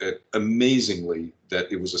 Amazingly,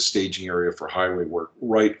 that it was a staging area for highway work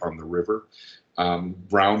right on the river.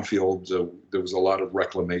 Brownfield, there was a lot of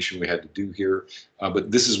reclamation we had to do here, but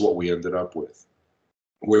this is what we ended up with.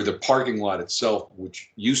 where the parking lot itself,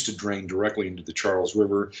 which used to drain directly into the Charles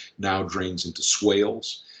River, now drains into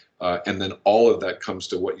swales. And then all of that comes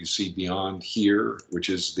to what you see beyond here, which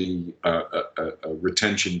is the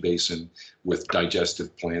retention basin with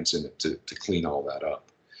digestive plants in it to clean all that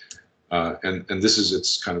up. And this is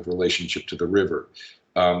its kind of relationship to the river.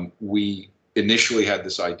 We initially had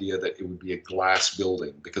this idea that it would be a glass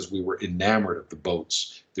building because we were enamored of the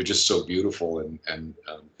boats. They're just so beautiful and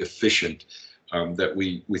efficient that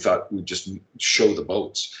we thought we'd just show the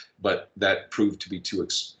boats, but that proved to be too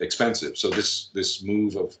expensive. So this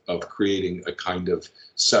move of creating a kind of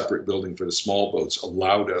separate building for the small boats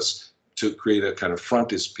allowed us to create a kind of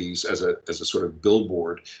frontispiece as a sort of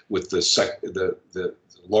billboard with the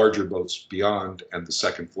larger boats beyond and the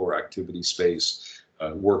second floor activity space,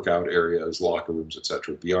 workout areas, locker rooms,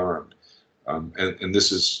 etc. beyond. And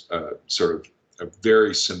this is sort of a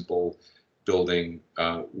very simple building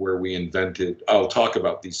where we invented, I'll talk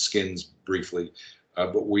about these skins briefly,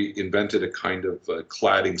 but we invented a kind of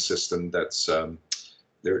cladding system that's,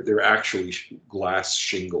 they're actually glass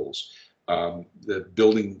shingles. The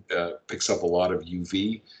building picks up a lot of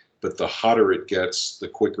UV, but the hotter it gets, the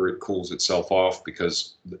quicker it cools itself off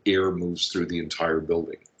because the air moves through the entire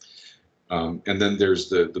building. And then there's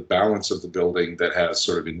the balance of the building that has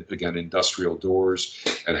sort of, again, industrial doors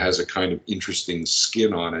and has a kind of interesting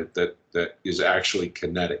skin on it that is actually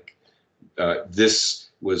kinetic. This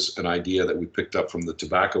was an idea that we picked up from the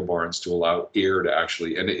tobacco barns to allow air to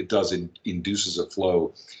actually, and it does, induces a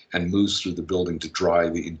flow and moves through the building to dry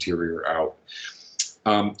the interior out.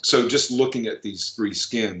 So just looking at these three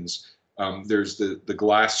skins, there's the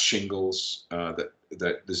glass shingles that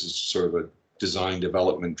this is sort of a design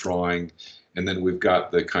development drawing, and then we've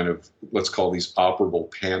got the kind of, let's call these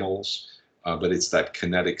operable panels, but it's that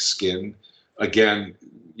kinetic skin. Again,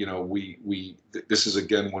 you know, this is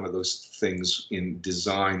again one of those things in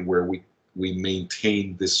design where we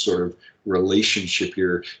maintain this sort of relationship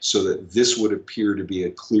here so that this would appear to be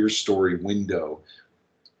a clear story window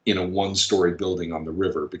in a one-story building on the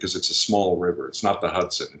river, because it's a small river. It's not the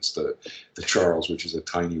Hudson, it's the Charles, which is a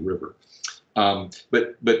tiny river.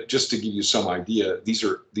 But just to give you some idea, these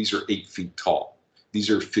are 8 feet tall. These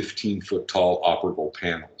are 15-foot tall operable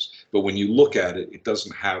panels. But when you look at it, it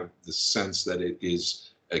doesn't have the sense that it is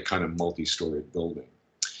a kind of multi-storied building.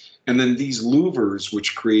 And then these louvers,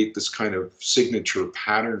 which create this kind of signature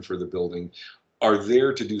pattern for the building, are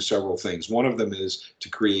there to do several things. One of them is to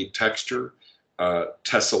create texture,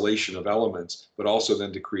 tessellation of elements, but also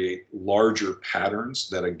then to create larger patterns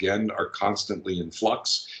that again are constantly in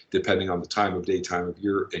flux depending on the time of day, time of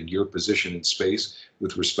year, and your position in space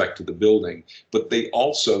with respect to the building. But they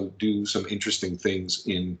also do some interesting things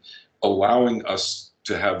in allowing us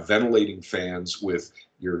to have ventilating fans with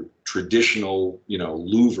your traditional, you know,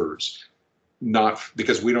 louvers, not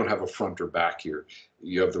because we don't have a front or back here.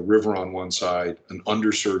 You have the river on one side, an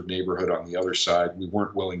underserved neighborhood on the other side. We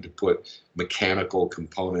weren't willing to put mechanical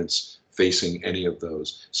components facing any of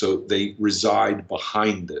those. So they reside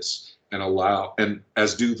behind this and allow, and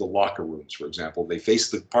as do the locker rooms, for example. They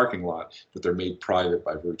face the parking lot, but they're made private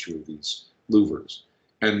by virtue of these louvers.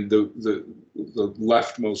 And the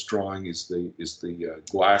leftmost drawing is the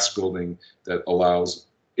glass building that allows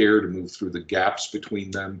air to move through the gaps between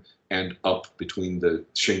them and up between the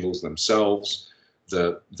shingles themselves.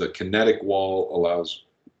 The kinetic wall allows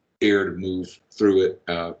air to move through it,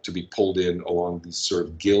 to be pulled in along these sort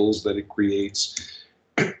of gills that it creates.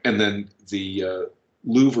 And then the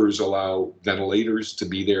louvers allow ventilators to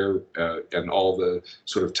be there and all the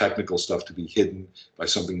sort of technical stuff to be hidden by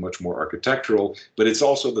something much more architectural. But it's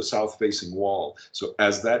also the south-facing wall. So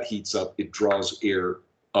as that heats up, it draws air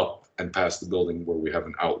up and past the building where we have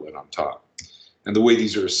an outlet on top. And the way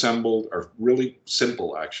these are assembled are really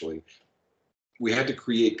simple, actually. We had to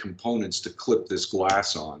create components to clip this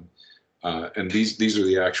glass on. And these are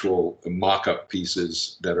the actual mock-up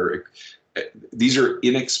pieces that are, these are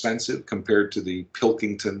inexpensive compared to the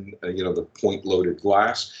Pilkington, you know, the point-loaded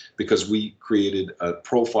glass, because we created a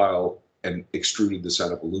profile and extruded this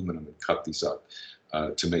out of aluminum and cut these up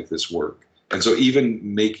to make this work. And so even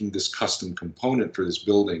making this custom component for this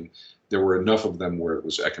building, there were enough of them where it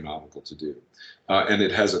was economical to do. And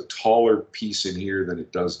it has a taller piece in here than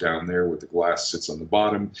it does down there where the glass sits on the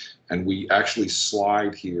bottom. And we actually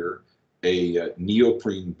slide here a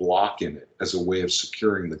neoprene block in it as a way of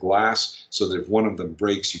securing the glass so that if one of them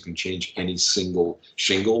breaks, you can change any single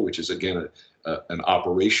shingle, which is, again, an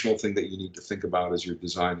operational thing that you need to think about as you're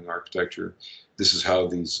designing architecture. This is how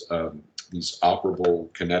these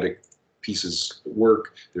operable kinetic pieces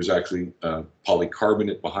work. There's actually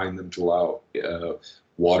polycarbonate behind them to allow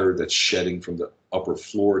water that's shedding from the upper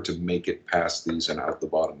floor to make it past these and out the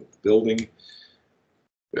bottom of the building.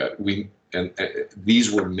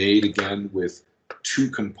 These were made again with two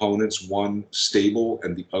components, one stable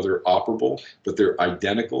and the other operable, but they're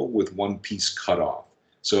identical with one piece cut off.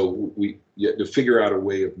 So you had to figure out a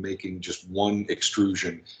way of making just one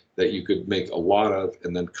extrusion that you could make a lot of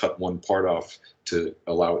and then cut one part off to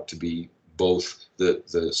allow it to be both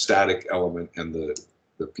the static element and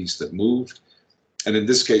the piece that moved. And in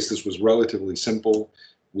this case, this was relatively simple.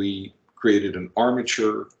 We created an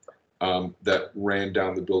armature that ran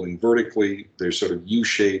down the building vertically. There's sort of U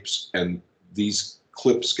shapes, and these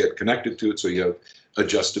clips get connected to it, so you have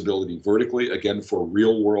adjustability vertically. Again, for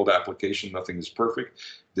real world application, nothing is perfect.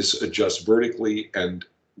 This adjusts vertically, and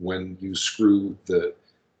when you screw the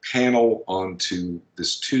panel onto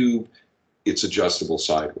this tube, it's adjustable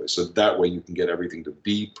sideways. So that way you can get everything to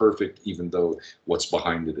be perfect, even though what's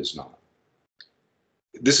behind it is not.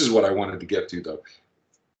 This is what I wanted to get to, though.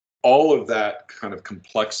 All of that kind of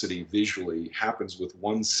complexity visually happens with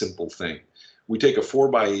one simple thing. We take a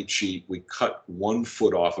 4x8 sheet, we cut 1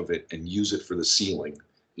 foot off of it and use it for the ceiling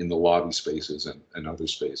in the lobby spaces and other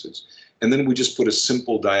spaces. And then we just put a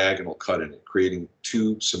simple diagonal cut in it, creating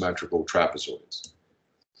 2 symmetrical trapezoids.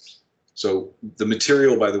 So the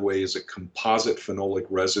material, by the way, is a composite phenolic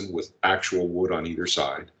resin with actual wood on either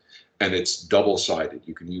side, and it's double-sided.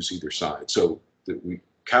 You can use either side. So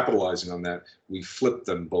capitalizing on that, we flipped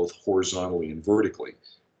them both horizontally and vertically,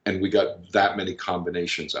 and we got that many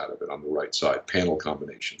combinations out of it on the right side, panel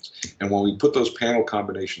combinations. And when we put those panel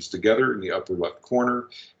combinations together in the upper left corner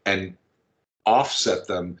and offset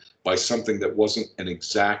them by something that wasn't an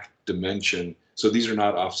exact dimension, so these are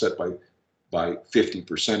not offset by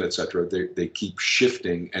 50%, et cetera, they keep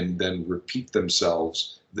shifting and then repeat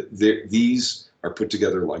themselves. These are put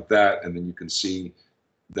together like that, and then you can see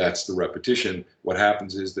that's the repetition. What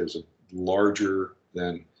happens is there's a larger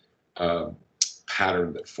than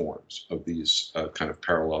pattern that forms of these kind of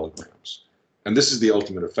parallelograms. And this is the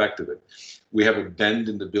ultimate effect of it. We have a bend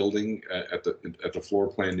in the building at the floor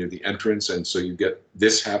plan near the entrance, and so you get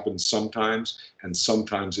this happens sometimes, and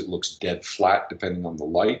sometimes it looks dead flat depending on the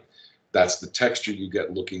light. That's the texture you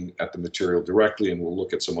get looking at the material directly, and we'll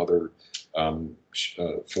look at some other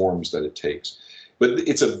forms that it takes. But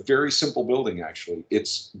it's a very simple building, actually.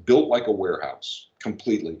 It's built like a warehouse,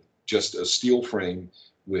 completely. Just a steel frame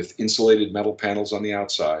with insulated metal panels on the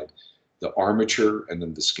outside, the armature, and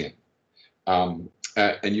then the skin.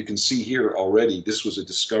 And you can see here already, this was a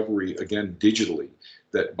discovery, again, digitally,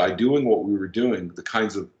 that by doing what we were doing, the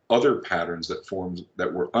kinds of other patterns that formed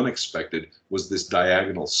that were unexpected was this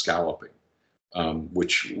diagonal scalloping,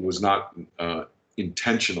 which was not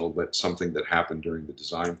intentional, but something that happened during the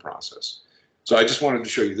design process. So I just wanted to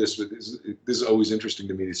show you this. This is always interesting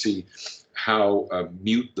to me to see how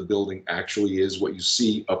mute the building actually is. What you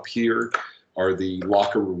see up here are the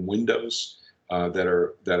locker room windows that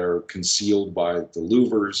are concealed by the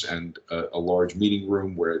louvers, and a large meeting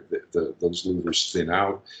room where those louvers thin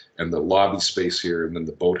out, and the lobby space here, and then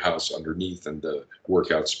the boathouse underneath, and the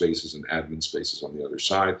workout spaces and admin spaces on the other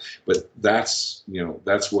side. But that's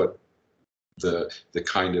what the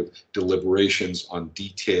kind of deliberations on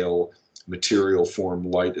detail, material, form,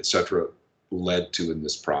 light, etc., led to in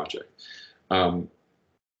this project. And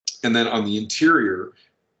then on the interior,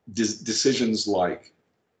 decisions like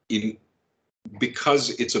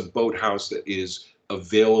because it's a boathouse that is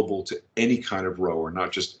available to any kind of rower,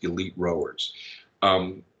 not just elite rowers.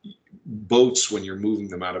 Boats, when you're moving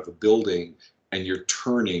them out of a building and you're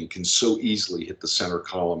turning, can so easily hit the center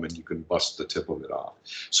column and you can bust the tip of it off.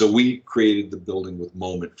 So we created the building with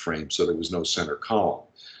moment frames, so there was no center column.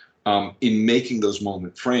 In making those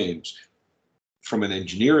moment frames, from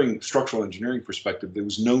an structural engineering perspective, there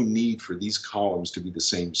was no need for these columns to be the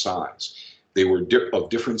same size. They were of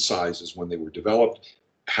different sizes when they were developed,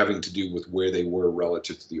 having to do with where they were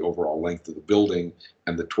relative to the overall length of the building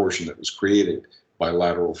and the torsion that was created by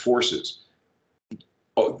lateral forces.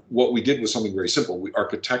 What we did was something very simple. We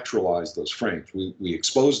architecturalized those frames. We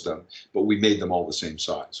exposed them, but we made them all the same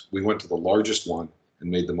size. We went to the largest one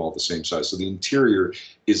and made them all the same size. So the interior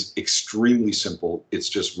is extremely simple. It's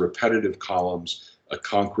just repetitive columns, a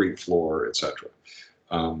concrete floor, etc.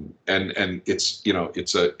 And it's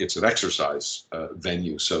it's an exercise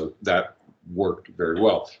venue, so that worked very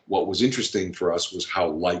well. What was interesting for us was how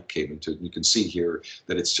light came into it. You can see here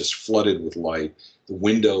that it's just flooded with light. The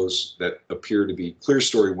windows that appear to be clear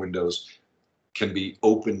story windows can be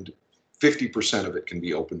opened. 50% of it can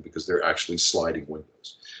be opened because they're actually sliding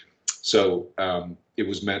windows. So it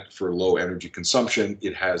was meant for low energy consumption.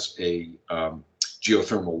 It has a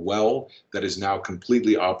geothermal well that is now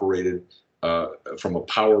completely operated from a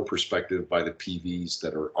power perspective by the PVs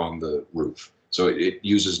that are on the roof. So it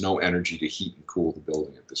uses no energy to heat and cool the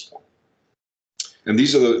building at this point. And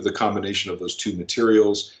these are the combination of those two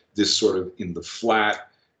materials, this sort of in the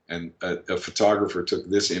flat, and a photographer took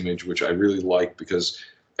this image, which I really like, because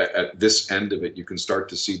at this end of it, you can start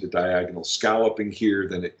to see the diagonal scalloping here.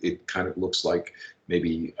 Then it kind of looks like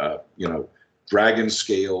maybe, you know, dragon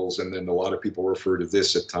scales. And then a lot of people refer to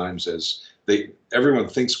this at times as everyone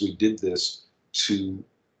thinks we did this to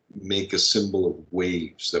make a symbol of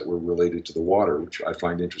waves that were related to the water, which I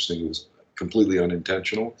find interesting. It was completely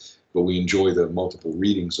unintentional, but we enjoy the multiple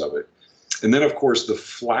readings of it. And then, of course, the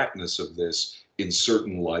flatness of this in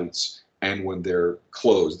certain lights and when they're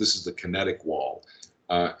closed. This is the kinetic wall.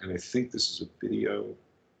 And I think this is a video.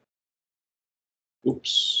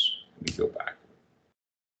 Oops, let me go back.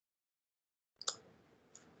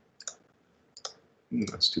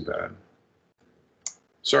 That's too bad.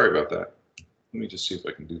 Sorry about that. Let me just see if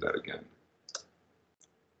I can do that again.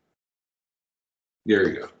 There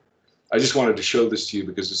you go. I just wanted to show this to you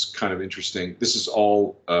because it's kind of interesting. This is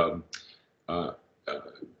all a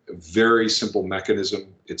very simple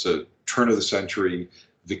mechanism. It's a turn of the century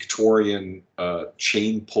Victorian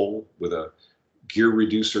chain pull with a gear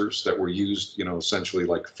reducers that were used, you know, essentially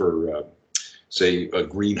like for say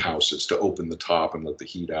greenhouses to open the top and let the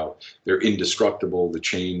heat out. They're indestructible. The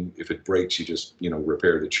chain, if it breaks, you just, you know,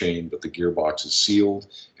 repair the chain, but the gearbox is sealed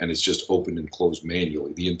and it's just opened and closed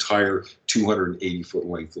manually. The entire 280-foot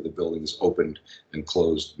length of the building is opened and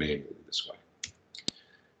closed manually this way.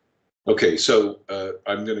 Okay, so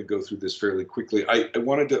I'm going to go through this fairly quickly. I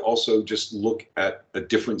wanted to also just look at a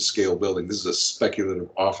different scale building. This is a speculative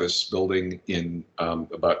office building in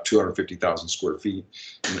about 250,000 square feet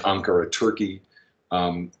in Ankara, Turkey.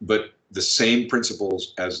 But the same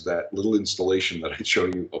principles as that little installation that I show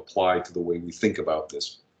you apply to the way we think about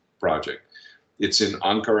this project. It's in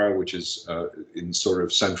Ankara, which is in sort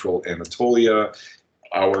of central Anatolia.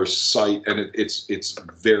 Our site, and it's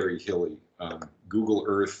very hilly. Google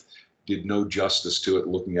Earth did no justice to it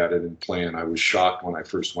looking at it in plan. I was shocked when I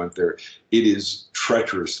first went there. It is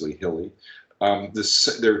treacherously hilly.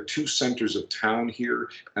 There are two centers of town here,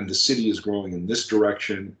 and the city is growing in this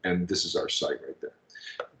direction, and this is our site right there.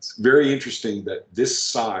 It's very interesting that this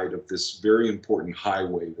side of this very important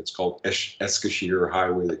highway that's called Eskişehir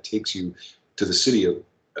Highway that takes you to the city of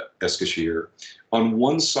Eskişehir, on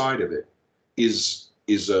one side of it is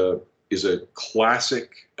a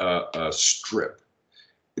classic strip.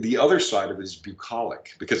 The other side of it is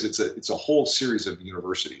bucolic because it's a whole series of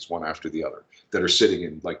universities, one after the other, that are sitting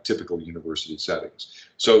in like typical university settings.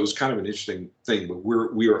 So it was kind of an interesting thing, but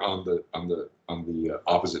we are on the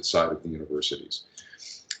opposite side of the universities.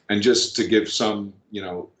 And just to give some, you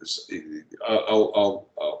know,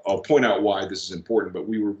 I'll point out why this is important, but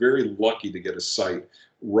we were very lucky to get a site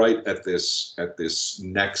right at this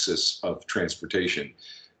nexus of transportation.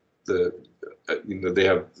 You know, they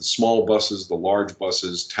have the small buses, the large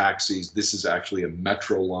buses, taxis. This is actually a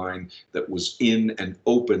metro line that was in and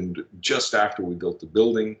opened just after we built the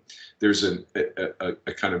building. There's a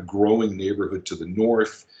kind of growing neighborhood to the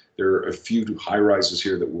north. There are a few high rises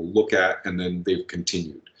here that we'll look at, and then they've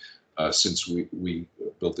continued since we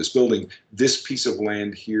built this building. This piece of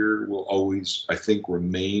land here will always, I think,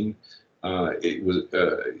 remain. It was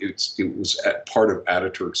part of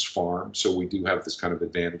Ataturk's farm, so we do have this kind of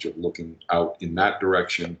advantage of looking out in that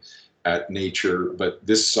direction at nature, but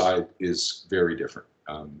this side is very different.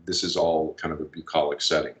 This is all kind of a bucolic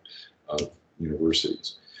setting of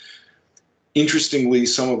universities. Interestingly,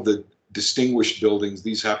 some of the distinguished buildings,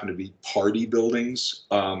 these happen to be party buildings.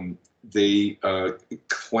 They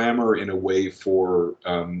clamor in a way for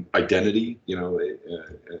identity, you know,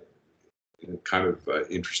 in kind of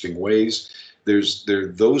interesting ways. There are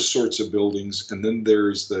those sorts of buildings, and then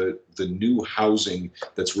there's the new housing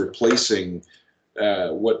that's replacing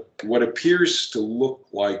what appears to look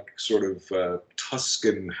like sort of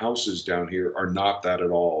Tuscan houses down here are not that at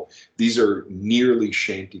all. These are nearly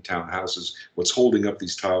shantytown houses. What's holding up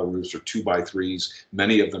these tile roofs are 2x3s.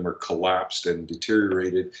 Many of them are collapsed and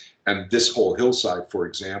deteriorated. And this whole hillside, for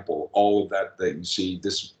example, all of that you see,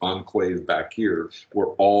 this enclave back here,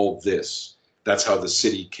 were all this. That's how the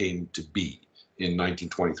city came to be in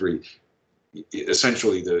 1923.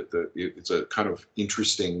 Essentially, it's a kind of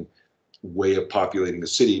interesting way of populating the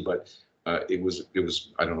city, but it was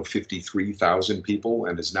I don't know, 53,000 people,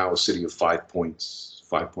 and is now a city of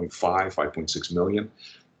 5.6 million.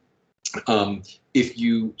 If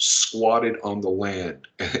you squatted on the land,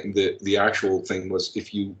 and the actual thing was,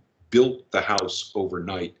 if you built the house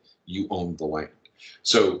overnight, you owned the land.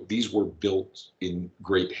 So these were built in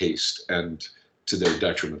great haste, and to their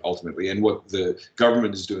detriment ultimately. And what the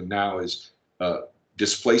government is doing now is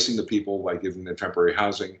displacing the people by giving them temporary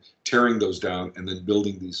housing, tearing those down, and then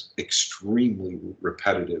building these extremely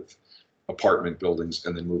repetitive apartment buildings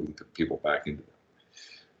and then moving people back into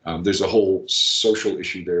them. There's a whole social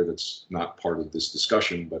issue there that's not part of this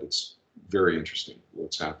discussion, but it's very interesting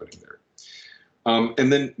what's happening there.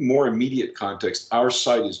 And then more immediate context, our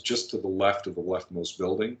site is just to the left of the leftmost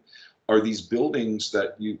building. Are these buildings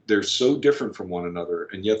that they're so different from one another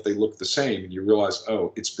and yet they look the same, and you realize,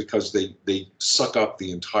 oh, it's because they suck up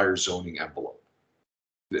the entire zoning envelope.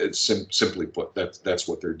 It's simply put, that's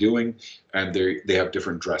what they're doing, and they have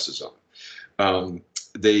different dresses on.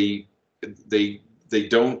 They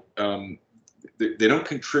don't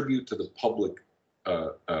contribute to the public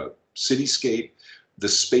cityscape. The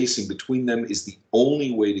space in between them is the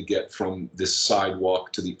only way to get from this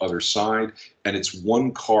sidewalk to the other side, and it's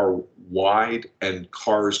one car wide, and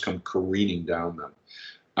cars come careening down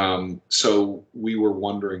them. So we were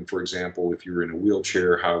wondering, for example, if you were in a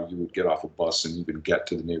wheelchair, how you would get off a bus and even get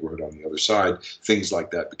to the neighborhood on the other side. Things like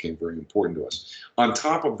that became very important to us. On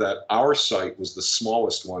top of that, our site was the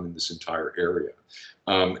smallest one in this entire area.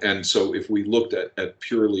 And so if we looked at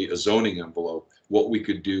purely a zoning envelope, what we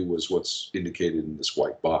could do was what's indicated in this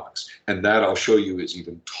white box. And that, I'll show you, is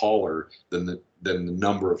even taller than the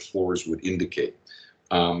number of floors would indicate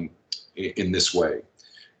in this way.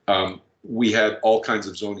 We had all kinds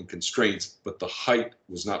of zoning constraints, but the height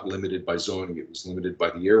was not limited by zoning. It was limited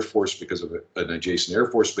by the Air Force because of an adjacent Air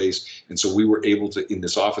Force base. And so we were able to, in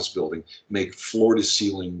this office building, make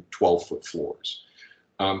floor-to-ceiling 12-foot floors.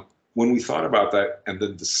 When we thought about that, and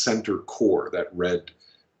then the center core, that red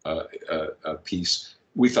piece,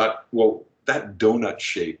 we thought, well, that donut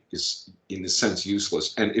shape is in a sense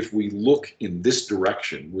useless. And if we look in this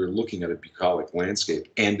direction, we're looking at a bucolic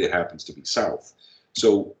landscape, and it happens to be south.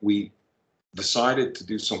 So we decided to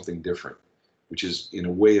do something different, which is in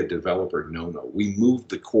a way a developer no-no. We moved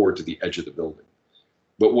the core to the edge of the building.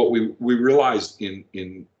 But what we realized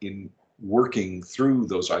in working through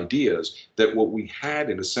those ideas, that what we had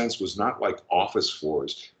in a sense was not like office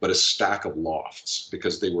floors, but a stack of lofts,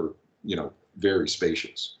 because they were, very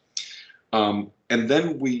spacious. And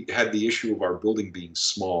then we had the issue of our building being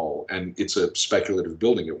small, and it's a speculative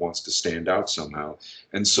building. It wants to stand out somehow.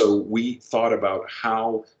 And so we thought about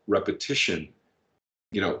how repetition,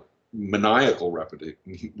 maniacal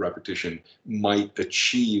repetition might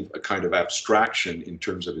achieve a kind of abstraction in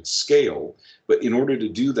terms of its scale. But in order to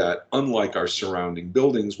do that, unlike our surrounding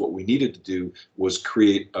buildings, what we needed to do was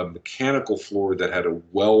create a mechanical floor that had a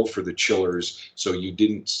well for the chillers, so you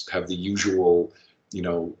didn't have the usual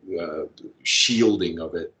shielding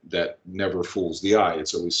of it that never fools the eye.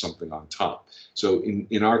 It's always something on top. So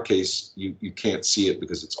in our case, you can't see it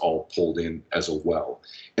because it's all pulled in as a well.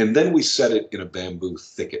 And then we set it in a bamboo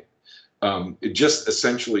thicket. Just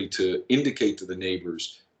essentially to indicate to the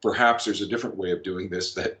neighbors, perhaps there's a different way of doing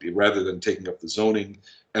this, that rather than taking up the zoning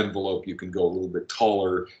envelope, you can go a little bit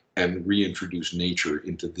taller and reintroduce nature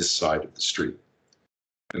into this side of the street.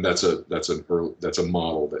 And that's a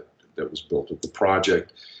model that was built of the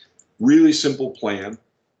project. Really simple plan.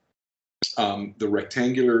 The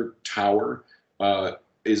rectangular tower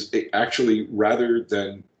is actually, rather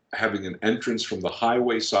than having an entrance from the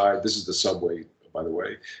highway side, this is the subway, by the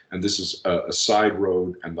way, and this is a side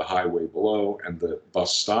road and the highway below and the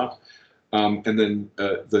bus stop, and then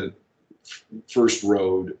the first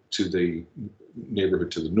road to the neighborhood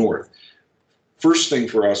to the north. First thing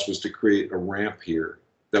for us was to create a ramp here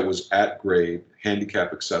that was at grade,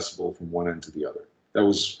 handicap accessible from one end to the other. That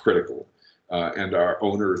was critical. And our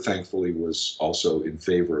owner, thankfully, was also in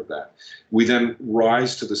favor of that. We then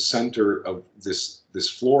rise to the center of this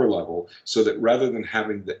floor level, so that rather than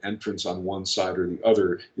having the entrance on one side or the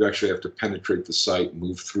other, you actually have to penetrate the site,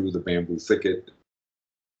 move through the bamboo thicket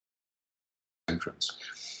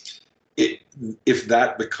entrance. If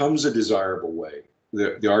that becomes a desirable way,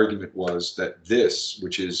 the argument was that this,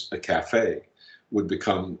 which is a cafe, would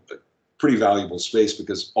become a pretty valuable space,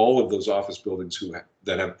 because all of those office buildings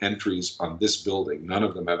that have entries on this building, none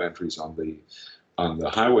of them have entries on the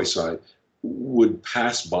highway side, would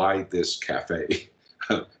pass by this cafe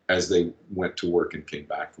as they went to work and came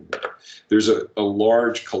back from work. There's a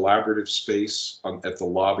large collaborative space at the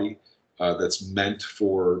lobby that's meant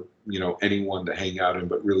for anyone to hang out in,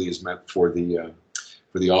 but really is meant for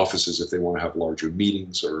the offices if they want to have larger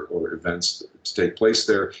meetings or events to take place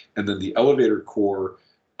there. And then the elevator core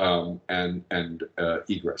and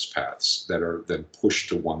egress paths that are then pushed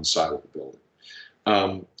to one side of the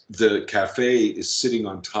building. The cafe is sitting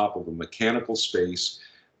on top of a mechanical space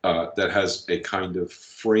that has a kind of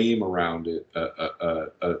frame around it,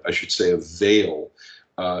 I should say a veil.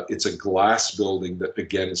 It's a glass building that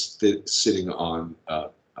again is sitting on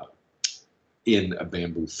in a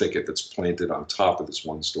bamboo thicket that's planted on top of this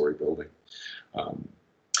one-story building.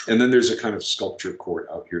 And then there's a kind of sculpture court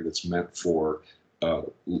out here that's meant for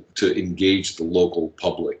to engage the local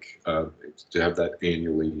public, to have that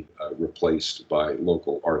annually replaced by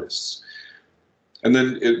local artists. And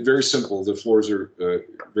then very simple, the floors are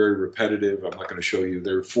very repetitive. I'm not going to show you.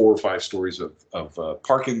 There are 4 or 5 stories of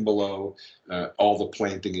parking below. All the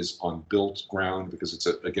planting is on built ground because it's,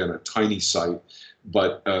 again, a tiny site.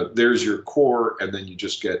 But there's your core, and then you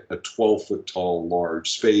just get a 12-foot tall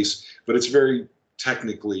large space. But it's very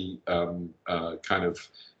technically kind of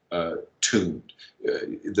tuned.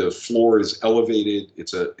 The floor is elevated.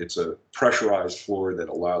 It's a pressurized floor that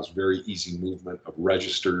allows very easy movement of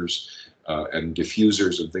registers and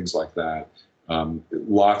diffusers and things like that.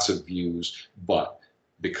 Lots of views, but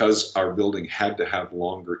because our building had to have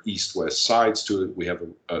longer east-west sides to it, we have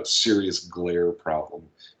a serious glare problem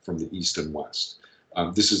from the east and west.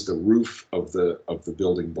 This is the roof of the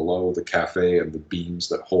building below, the cafe, and the beams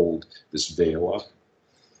that hold this veil up.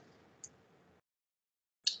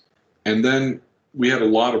 And then we had a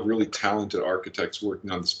lot of really talented architects working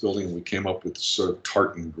on this building, and we came up with this sort of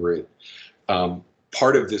tartan grid.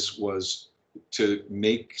 Part of this was to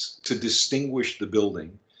distinguish the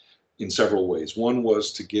building in several ways. One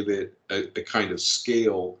was to give it a kind of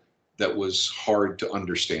scale that was hard to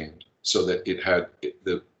understand, so that it had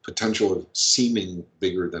the potential of seeming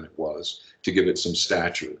bigger than it was, to give it some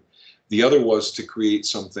stature. The other was to create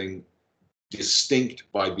something distinct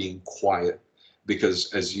by being quiet,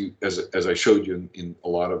 because as I showed you in a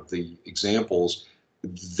lot of the examples,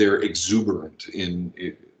 they're exuberant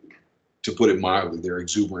to put it mildly, they're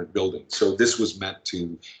exuberant buildings. So this was meant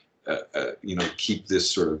to, keep this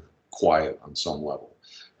sort of quiet on some level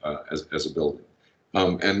as a building.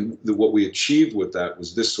 And what we achieved with that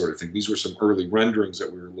was this sort of thing. These were some early renderings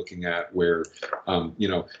that we were looking at where,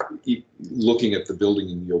 looking at the building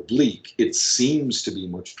in the oblique, it seems to be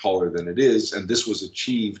much taller than it is. And this was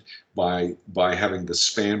achieved by having the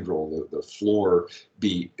spandrel, the floor,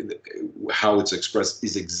 be how it's expressed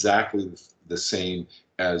is exactly the same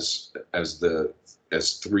as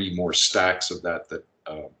 3 more stacks of that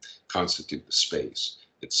constitute the space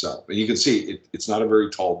itself. And you can see it's not a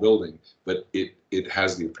very tall building, but it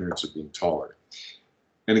has the appearance of being taller.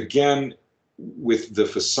 And again, with the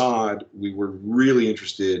facade, we were really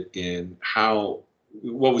interested in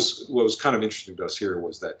what was kind of interesting to us here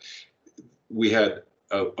was that we had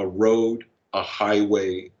a road, a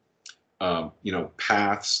highway,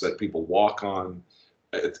 paths that people walk on,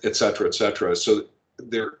 et cetera, et cetera. So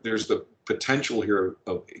there's the potential here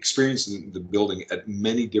of experiencing the building at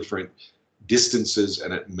many different distances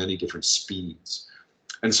and at many different speeds.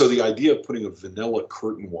 And so the idea of putting a vanilla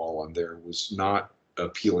curtain wall on there was not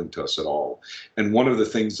appealing to us at all. And one of the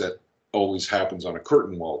things that always happens on a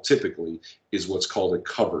curtain wall typically is what's called a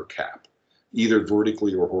cover cap, either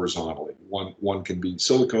vertically or horizontally. One can be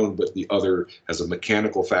silicone, but the other has a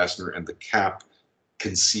mechanical fastener, and the cap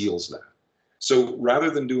conceals that. So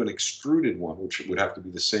rather than do an extruded one, which would have to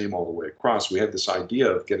be the same all the way across, we had this idea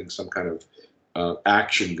of getting some kind of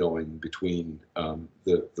action going between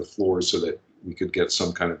the floors so that we could get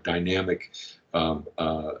some kind of dynamic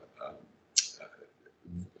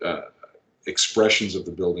expressions of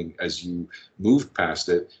the building as you moved past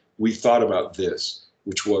it. We thought about this,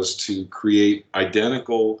 which was to create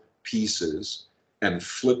identical pieces and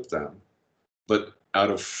flip them, but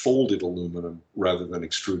out of folded aluminum rather than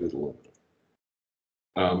extruded aluminum.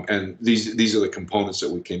 And these are the components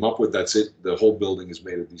that we came up with. That's it. The whole building is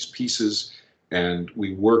made of these pieces. And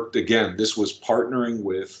we worked, again, this was partnering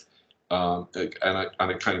with, on a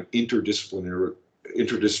kind of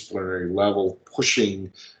interdisciplinary level,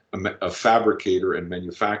 pushing a fabricator and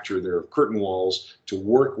manufacturer there of curtain walls to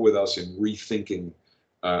work with us in rethinking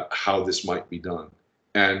how this might be done.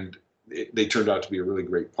 And they turned out to be a really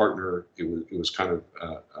great partner. It was kind of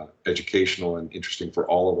educational and interesting for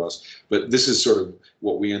all of us. But this is sort of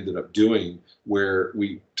what we ended up doing, where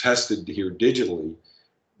we tested here digitally,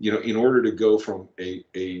 in order to go from a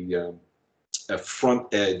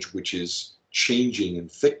front edge, which is changing in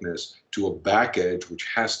thickness, to a back edge, which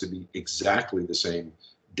has to be exactly the same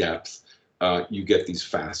depth, you get these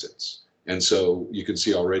facets. And so you can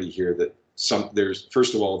see already here that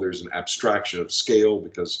first of all, there's an abstraction of scale,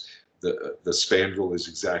 because the spandrel is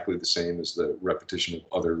exactly the same as the repetition of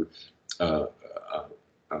other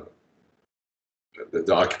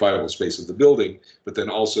the occupiable space of the building, but then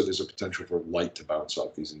also there's a potential for light to bounce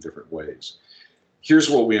off these in different ways. Here's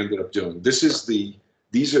what we ended up doing. This is the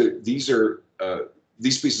These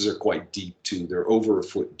pieces are quite deep too. They're over a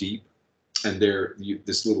foot deep, and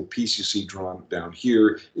this little piece you see drawn down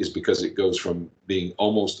here is because it goes from being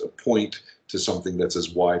almost a point to something that's as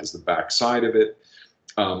wide as the back side of it.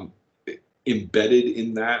 Embedded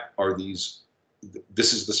in that are these.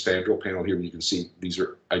 This is the spandrel panel here. You can see these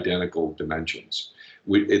are identical dimensions.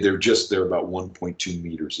 They're about 1.2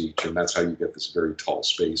 meters each, and that's how you get this very tall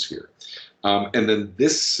space here. And then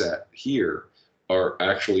this set here are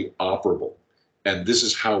actually operable. And this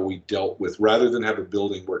is how we dealt with, rather than have a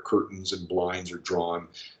building where curtains and blinds are drawn,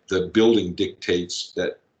 the building dictates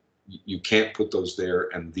that you can't put those there,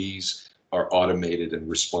 and these are automated and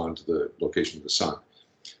respond to the location of the sun.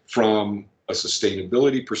 From a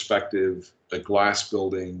sustainability perspective, a glass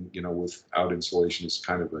building, without insulation is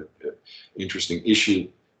kind of an interesting issue.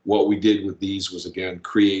 What we did with these was, again,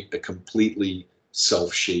 create a completely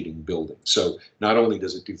self-shading building. So not only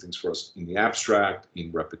does it do things for us in the abstract,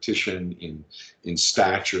 in repetition, in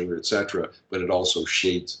stature, etc., but it also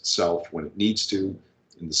shades itself when it needs to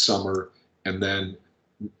in the summer, and then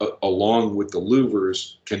along with the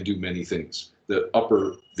louvers can do many things. The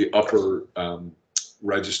upper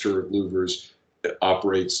register of louvers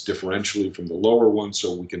operates differentially from the lower one,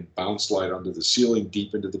 so we can bounce light onto the ceiling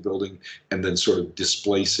deep into the building and then sort of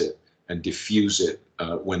displace it and diffuse it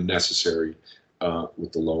when necessary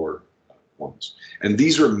with the lower ones. And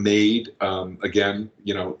these are made, again,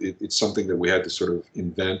 it's something that we had to sort of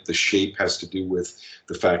invent. The shape has to do with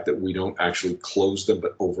the fact that we don't actually close them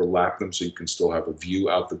but overlap them, so you can still have a view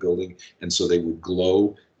out the building, and so they would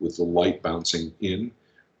glow with the light bouncing in.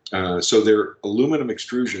 So they're aluminum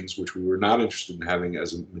extrusions, which we were not interested in having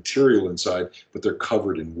as a material inside, but they're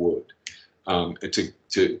covered in wood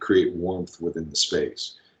to create warmth within the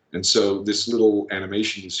space. And so this little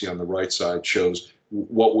animation you see on the right side shows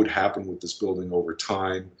what would happen with this building over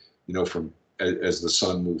time, as the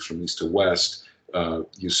sun moves from east to west.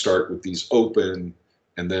 You start with these open,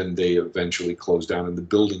 and then they eventually close down, and the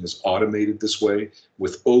building is automated this way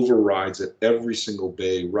with overrides at every single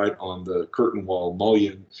bay right on the curtain wall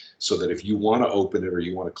mullion, so that if you want to open it or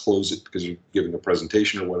you want to close it because you're giving a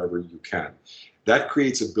presentation or whatever, you can. That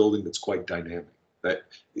creates a building that's quite dynamic, that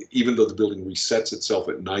even though the building resets itself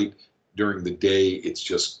at night, during the day it's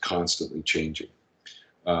just constantly changing.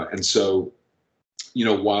 And so,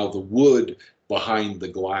 while the wood behind the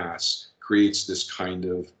glass creates this kind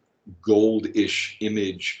of goldish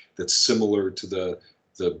image that's similar to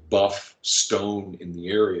the buff stone in the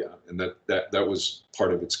area, and that was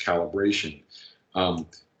part of its calibration.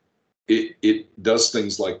 It does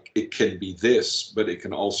things like it can be this, but it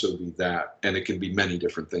can also be that, and it can be many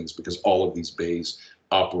different things because all of these bays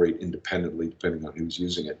operate independently depending on who's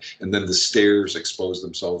using it. And then the stairs expose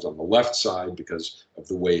themselves on the left side because of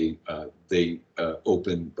the way they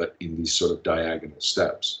open, but in these sort of diagonal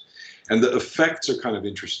steps. And the effects are kind of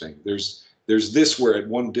interesting. There's this where at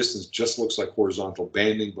one distance just looks like horizontal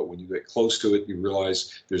banding, but when you get close to it, you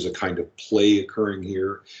realize there's a kind of play occurring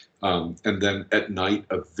here. And then at night,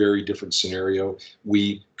 a very different scenario.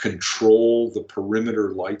 We control the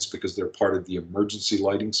perimeter lights because they're part of the emergency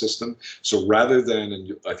lighting system. So rather than,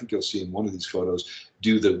 and I think you'll see in one of these photos,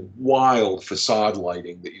 do the wild facade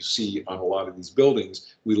lighting that you see on a lot of these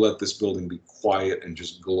buildings, we let this building be quiet and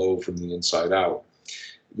just glow from the inside out.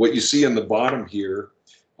 What you see on the bottom here,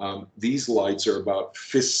 these lights are about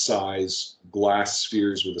fist-size glass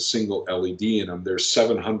spheres with a single LED in them. There's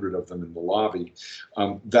 700 of them in the lobby.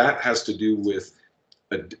 That has to do with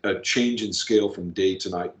a change in scale from day to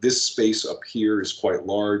night. This space up here is quite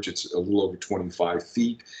large. It's a little over 25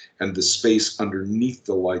 feet, and the space underneath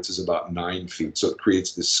the lights is about 9 feet. So it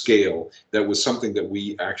creates this scale that was something that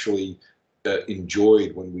we actually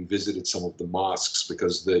enjoyed when we visited some of the mosques,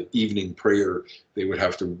 because the evening prayer, they would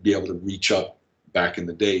have to be able to reach up back in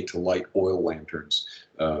the day to light oil lanterns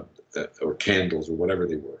or candles or whatever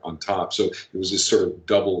they were on top. So it was this sort of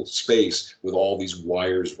double space with all these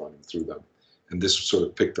wires running through them. And this sort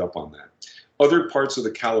of picked up on that. Other parts of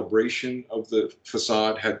the calibration of the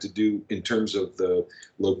facade had to do, in terms of the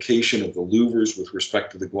location of the louvers with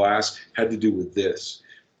respect to the glass, had to do with this.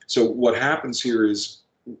 So what happens here is,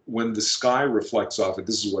 when the sky reflects off it,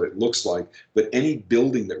 this is what it looks like, but any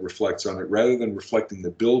building that reflects on it, rather than reflecting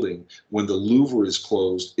the building, when the louver is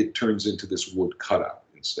closed, it turns into this wood cutout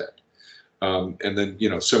instead. And then,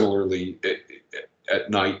 similarly,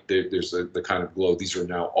 at night, there's the kind of glow. These are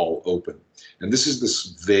now all open. And this is this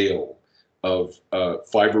veil of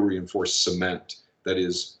fiber reinforced cement that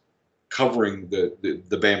is covering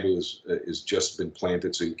the bamboo is just been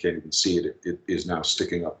planted, so you can't even see it. It is now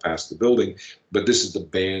sticking up past the building, but this is the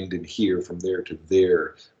band in here from there to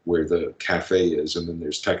there where the cafe is, and then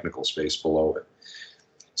there's technical space below it.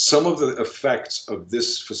 Some of the effects of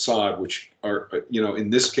this facade, which are, in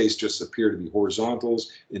this case just appear to be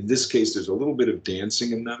horizontals. In this case, there's a little bit of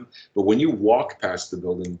dancing in them. But when you walk past the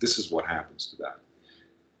building, this is what happens to that.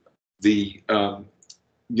 The,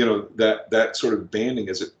 that sort of banding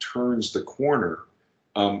as it turns the corner,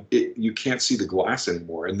 you can't see the glass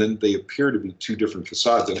anymore. And then they appear to be two different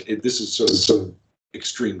facades. And this is sort of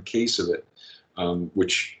extreme case of it,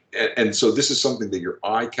 and so this is something that your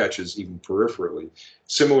eye catches even peripherally.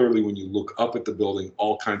 Similarly, when you look up at the building,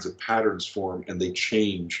 all kinds of patterns form and they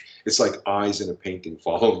change. It's like eyes in a painting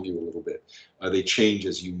following you a little bit. They change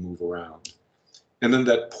as you move around. And then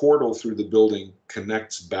that portal through the building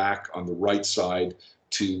connects back on the right side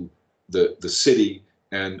to the city,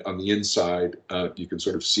 and on the inside, you can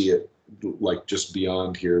sort of see it like just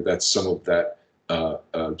beyond here. That's some of that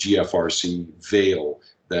GFRC veil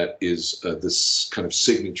that is this kind of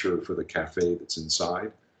signature for the cafe that's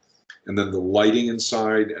inside. And then the lighting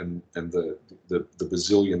inside and the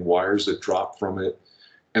bazillion wires that drop from it,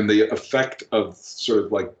 and the effect of sort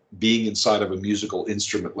of like being inside of a musical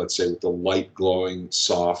instrument, let's say, with the light glowing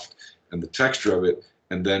soft and the texture of it.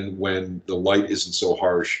 And then when the light isn't so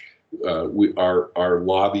harsh, our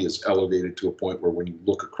lobby is elevated to a point where when you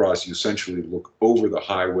look across, you essentially look over the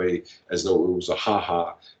highway as though it was a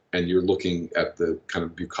ha-ha, and you're looking at the kind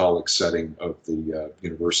of bucolic setting of the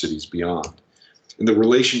universities beyond. And the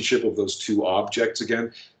relationship of those two objects,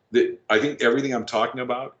 again, I think everything I'm talking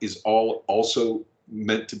about is all also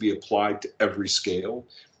meant to be applied to every scale.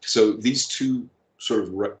 So these two sort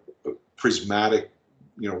of prismatic,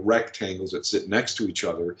 rectangles that sit next to each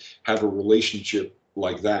other have a relationship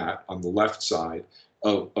like that on the left side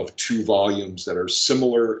of two volumes that are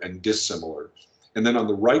similar and dissimilar. And then on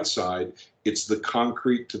the right side, it's the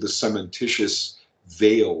concrete to the cementitious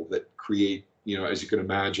veil that create, as you can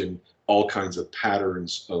imagine, all kinds of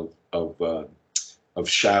patterns of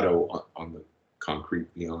shadow on the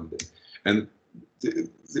concrete beyond it. And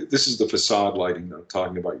this is the facade lighting that I'm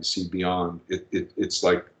talking about. You see beyond it's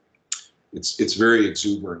like it's very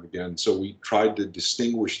exuberant again. So we tried to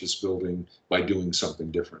distinguish this building by doing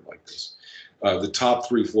something different like this. The top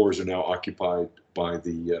 3 floors are now occupied by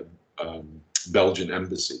the Belgian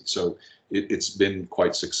embassy. So it's been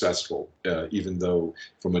quite successful, even though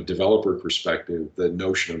from a developer perspective, the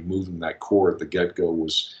notion of moving that core at the get-go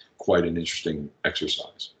was quite an interesting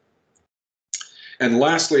exercise. And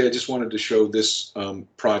lastly, I just wanted to show this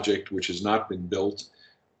project, which has not been built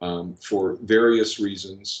for various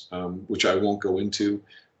reasons, which I won't go into,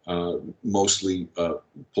 mostly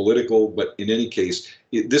political, but in any case,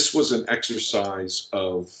 this was an exercise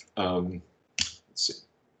of, let's see,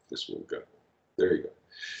 this will go, there you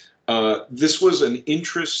go. This was an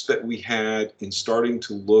interest that we had in starting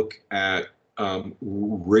to look at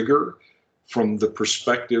rigor from the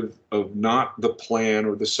perspective of not the plan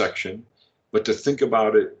or the section, but to think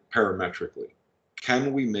about it parametrically.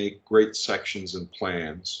 Can we make great sections and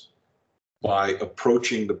plans by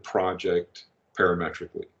approaching the project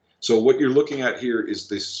parametrically? So what you're looking at here is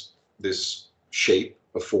this shape,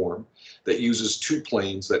 a form, that uses 2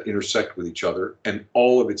 planes that intersect with each other and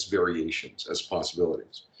all of its variations as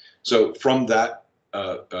possibilities. So from that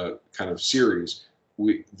kind of series,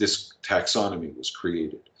 this taxonomy was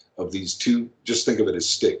created of these 2, just think of it as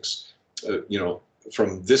sticks,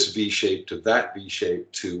 from this V shape to that V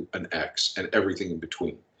shape to an X and everything in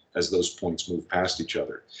between as those points move past each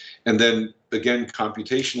other. And then again,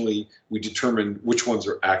 computationally, we determined which ones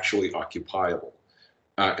are actually occupiable.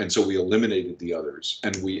 And so we eliminated the others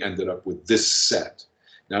and we ended up with this set.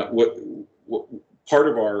 Now, what part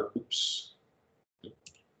of our, oops.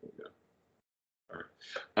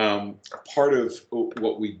 Part of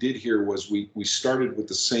what we did here was we started with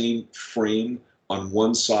the same frame on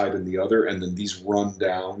one side and the other, and then these run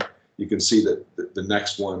down. You can see that the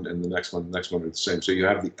next one and the next one, the next one are the same. So you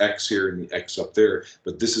have the X here and the X up there,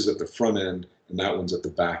 but this is at the front end and that one's at the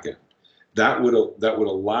back end. That would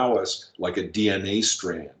allow us, like a DNA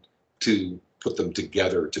strand, to put them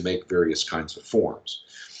together to make various kinds of forms.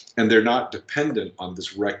 And they're not dependent on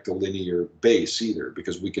this rectilinear base either,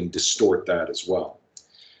 because we can distort that as well.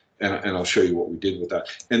 And I'll show you what we did with that.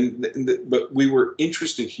 But we were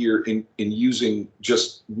interested here in using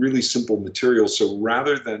just really simple materials. So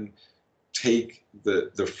rather than take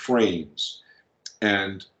the frames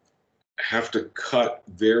and have to cut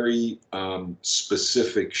very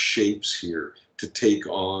specific shapes here to take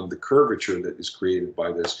on the curvature that is created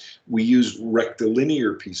by this, we use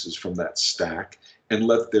rectilinear pieces from that stack and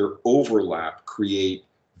let their overlap create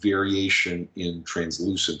variation in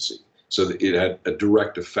translucency, so that it had a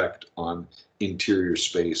direct effect on interior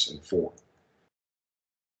space and form.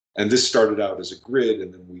 And this started out as a grid,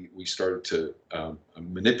 and then we started to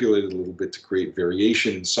manipulate it a little bit to create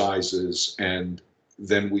variation in sizes, and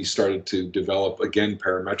then we started to develop, again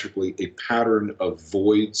parametrically, a pattern of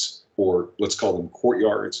voids, or let's call them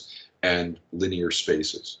courtyards, and linear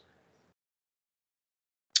spaces.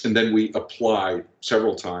 And then we applied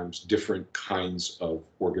several times different kinds of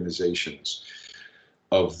organizations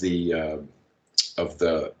of the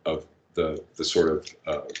sort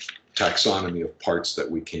of taxonomy of parts that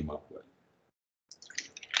we came up with.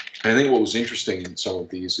 And I think what was interesting in some of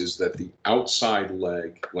these is that the outside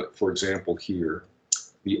leg, like for example here,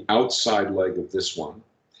 the outside leg of this one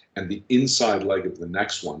and the inside leg of the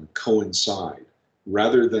next one coincide,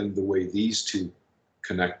 rather than the way these two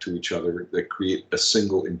connect to each other that create a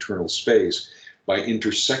single internal space. By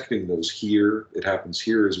intersecting those here, it happens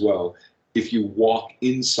here as well. If you walk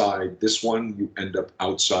inside this one, you end up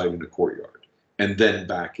outside in a courtyard and then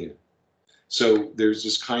back in. So there's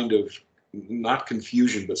this kind of, not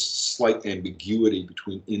confusion, but slight ambiguity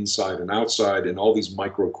between inside and outside, and all these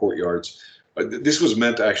micro courtyards. This was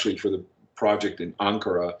meant actually for the project in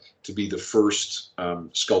Ankara to be the first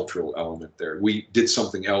sculptural element there. We did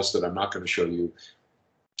something else that I'm not going to show you,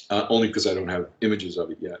 only because I don't have images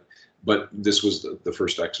of it yet, but this was the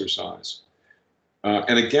first exercise.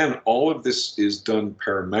 And again, all of this is done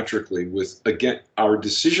parametrically with, again, our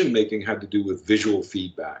decision making had to do with visual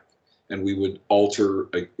feedback. And we would alter,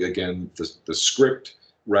 again, the script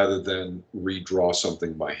rather than redraw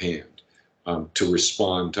something by hand to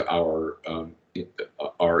respond to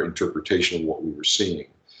our interpretation of what we were seeing.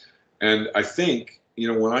 And I think,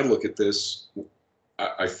 you know, when I look at this,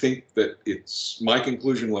 I think that my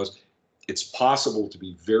conclusion was it's possible to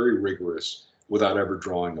be very rigorous without ever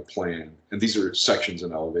drawing a plan. And these are sections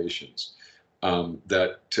and elevations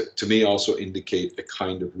that to me also indicate a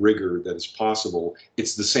kind of rigor that is possible.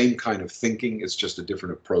 It's the same kind of thinking, it's just a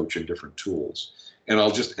different approach and different tools. And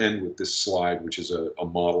I'll just end with this slide, which is a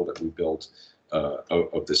model that we built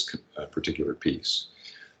of this particular piece.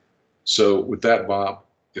 So with that, Bob,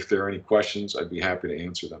 if there are any questions, I'd be happy to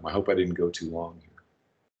answer them. I hope I didn't go too long here.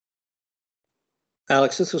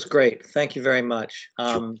 Alex, this was great. Thank you very much.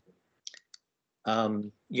 Sure.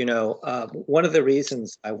 You know, one of the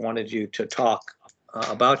reasons I wanted you to talk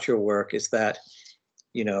about your work is that,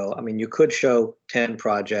 you know, I mean, you could show 10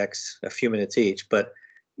 projects, a few minutes each, but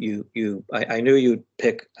I knew you'd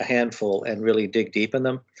pick a handful and really dig deep in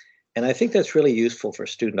them. And I think that's really useful for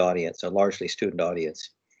student audience, a largely student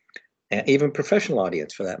audience, and even professional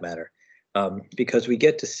audience for that matter, because we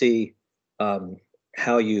get to see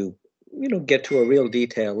how you get to a real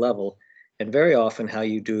detail level, and very often how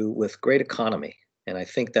you do with great economy. And I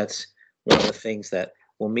think that's one of the things that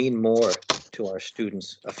will mean more to our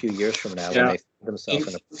students a few years from now when they find themselves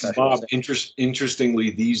in a professional Bob, setting.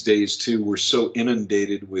 interestingly, these days too, we're so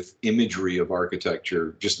inundated with imagery of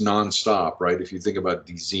architecture, just nonstop, right? If you think about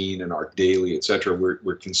Dzine and Art Daily, et cetera,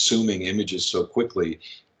 we're consuming images so quickly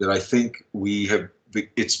that I think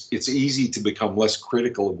it's easy to become less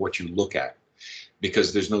critical of what you look at,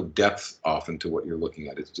 because there's no depth often to what you're looking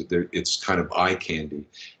at. It's kind of eye candy.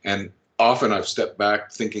 And often I've stepped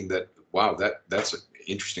back thinking that, wow, that's an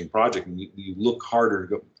interesting project. And you look harder and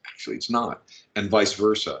go, actually, it's not, and vice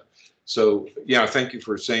versa. So yeah, thank you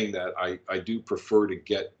for saying that. I do prefer to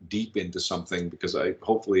get deep into something because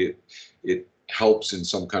hopefully it helps in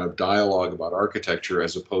some kind of dialogue about architecture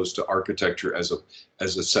as opposed to architecture as a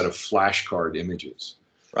set of flashcard images.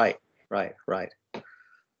 Right.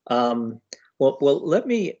 Well, let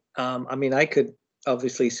me, I mean, I could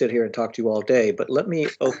obviously sit here and talk to you all day, but let me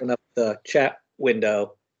open up the chat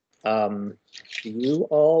window. You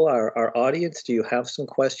all, our audience, do you have some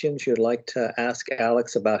questions you'd like to ask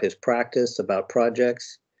Alex about his practice, about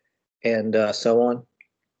projects, and so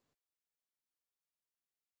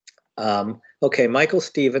on? Okay, Michael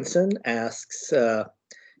Stevenson asks,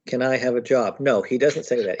 can I have a job? No, he doesn't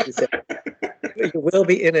say that. He said, you will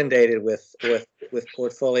be inundated with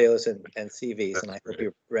portfolios and CVs, That's and I hope great.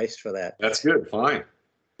 you're braced for that. That's good, fine.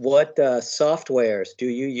 What softwares do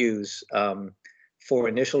you use for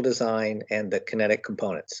initial design and the kinetic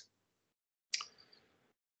components?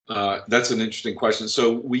 That's an interesting question.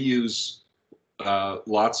 So we use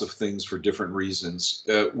lots of things for different reasons.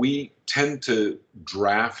 We tend to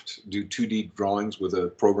do 2D drawings with a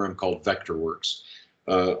program called Vectorworks.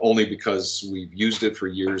 Only because we've used it for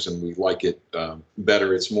years and we like it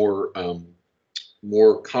better. It's more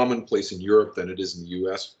commonplace in Europe than it is in the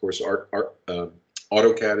US. Of course,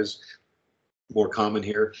 AutoCAD is more common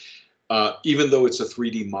here. Even though it's a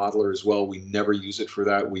 3D modeler as well, we never use it for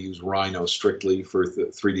that. We use Rhino strictly for the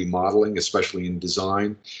 3D modeling, especially in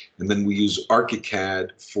design. And then we use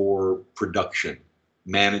ArchiCAD for production.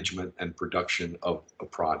 management and production of a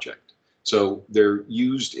project. So they're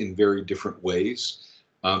used in very different ways.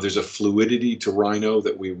 There's a fluidity to Rhino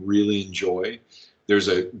that we really enjoy. There's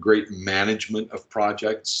a great management of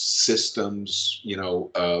projects, systems,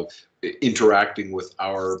 interacting with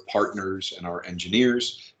our partners and our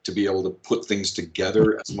engineers to be able to put things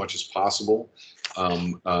together as much as possible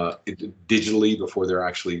digitally before they're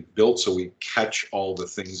actually built, so we catch all the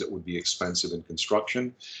things that would be expensive in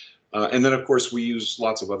construction. And then, of course, we use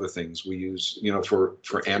lots of other things. We use, for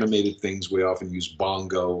animated things, we often use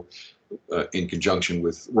Bongo in conjunction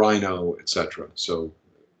with Rhino, etc. So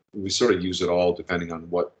we sort of use it all depending on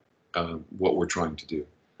what we're trying to do.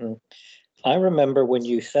 I remember when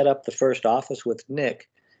you set up the first office with Nick,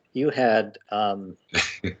 you had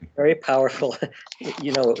very powerful.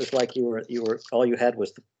 It was like you were all you had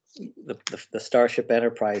was the Starship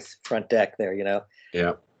Enterprise front deck there.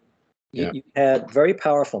 Yeah. You had very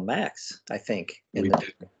powerful Macs, I think.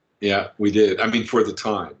 Yeah, we did. I mean, for the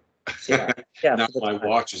time. Yeah. Now my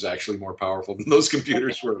watch is actually more powerful than those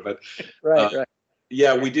computers were, but right.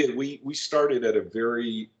 Yeah, we did. We started at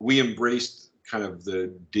we embraced kind of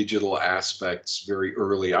the digital aspects very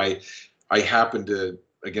early. I happened to,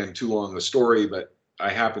 again, too long a story, but I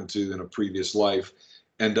happened to, in a previous life,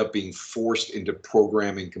 end up being forced into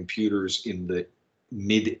programming computers in the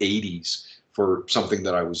mid 80s for something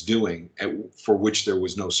that I was doing, for which there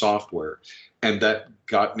was no software. And that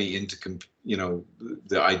got me into,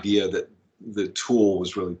 the idea that the tool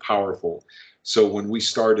was really powerful. So when we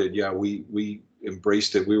started, we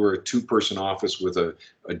embraced it. We were a 2-person office with a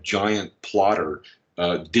giant plotter,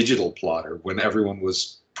 digital plotter, when everyone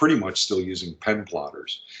was pretty much still using pen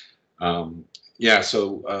plotters.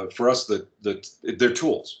 So for us, they're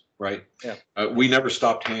tools, right? Yeah. We never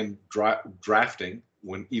stopped hand drafting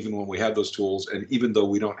even when we had those tools, and even though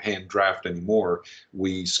we don't hand draft anymore,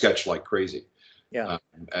 we sketch like crazy. Yeah.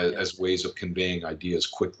 As ways of conveying ideas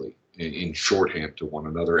quickly in shorthand to one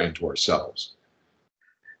another and to ourselves.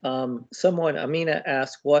 Someone, Amina,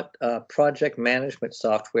 asked, what project management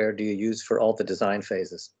software do you use for all the design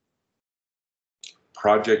phases?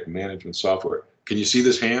 Project management software. Can you see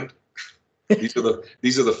this hand? These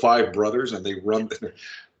are the 5 brothers, and they run.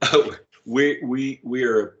 We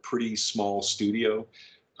are a pretty small studio.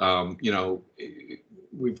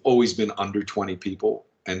 We've always been under 20 people,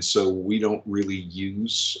 and so we don't really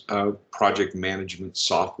use project management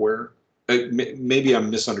software. Maybe I'm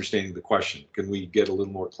misunderstanding the question. Can we get a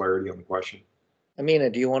little more clarity on the question? Amina,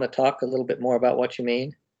 do you want to talk a little bit more about what you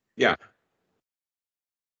mean? Yeah.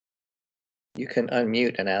 You can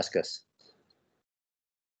unmute and ask us.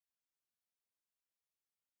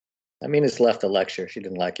 Amina's left the lecture. She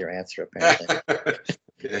didn't like your answer, apparently.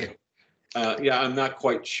 Okay. I'm not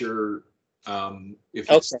quite sure if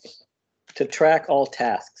it's... Okay. To track all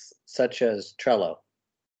tasks, such as Trello.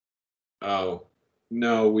 Oh,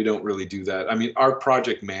 no, we don't really do that. I mean, our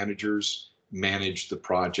project managers manage the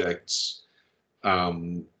projects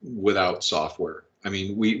without software. I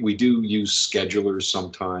mean, we do use schedulers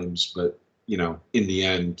sometimes, but, in the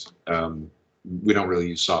end, we don't really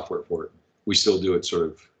use software for it. We still do it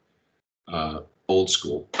sort of old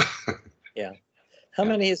school. Yeah. How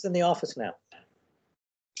many is in the office now?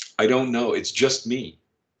 I don't know. It's just me.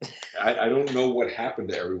 I don't know what happened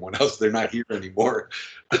to everyone else. They're not here anymore.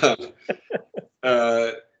 I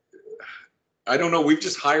don't know. We've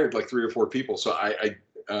just hired like 3 or 4 people. So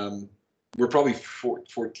we're probably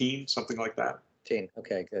 14, something like that. 14.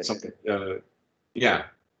 Okay, good. Something. Yeah.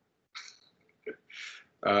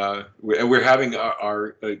 We're having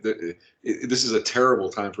this is a terrible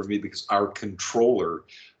time for me because our controller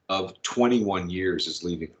of 21 years is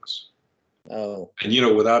leaving us. Oh. And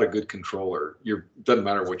without a good controller, doesn't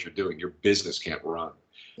matter what you're doing, your business can't run.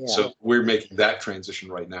 Yeah. So we're making that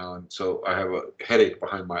transition right now, and so I have a headache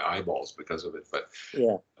behind my eyeballs because of it. But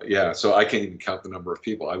yeah, so I can't even count the number of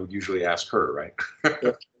people. I would usually ask her, right?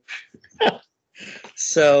 Yeah.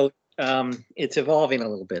 So it's evolving a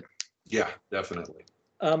little bit. Yeah, definitely.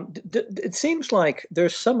 It seems like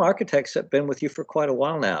there's some architects that have been with you for quite a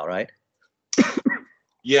while now, right?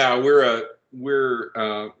 Yeah, we're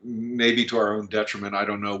maybe to our own detriment, I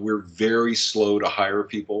don't know. We're very slow to hire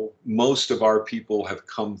people. Most of our people have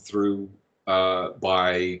come through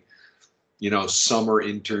by, summer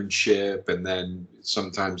internship, and then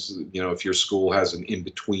sometimes, if your school has an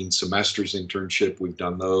in-between semesters internship, we've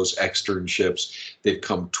done those externships. They've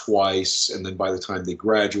come twice, and then by the time they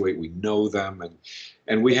graduate, we know them,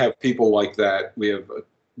 and we have people like that.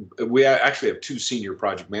 We actually have 2 senior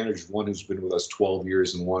project managers, one who's been with us 12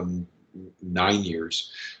 years and one 9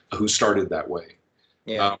 years, who started that way.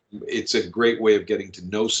 Yeah. It's a great way of getting to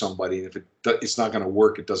know somebody. If it's not going to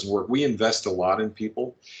work, it doesn't work. We invest a lot in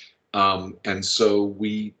people, and so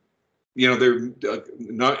we,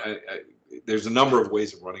 there's a number of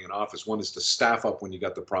ways of running an office. One is to staff up when you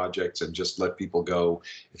got the projects and just let people go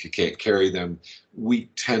if you can't carry them. We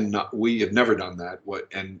have never done that.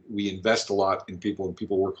 And we invest a lot in people, and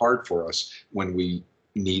people work hard for us when we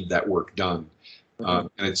need that work done. And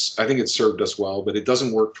I think it's served us well, but it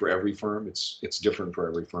doesn't work for every firm. It's different for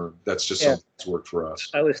every firm. That's just something that's worked for us.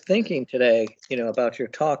 I was thinking today, about your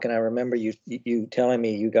talk, and I remember you telling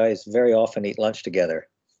me you guys very often eat lunch together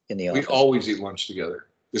in the office. We always eat lunch together.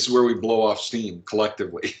 This is where we blow off steam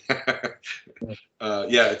collectively.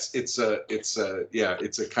 It's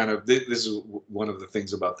a kind of, this is one of the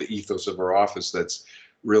things about the ethos of our office that's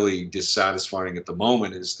really dissatisfying at the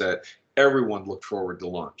moment, is that everyone looked forward to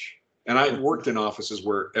lunch. And I worked in offices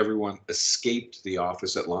where everyone escaped the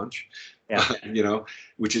office at lunch,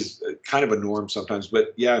 which is kind of a norm sometimes.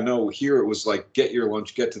 But here it was like, get your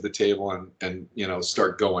lunch, get to the table, and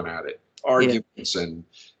start going at it. Arguments, and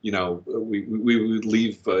we would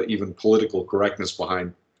leave even political correctness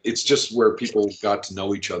behind. It's just where people got to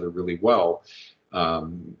know each other really well,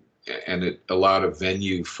 and it allowed a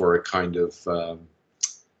venue for a kind of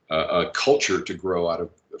a culture to grow out of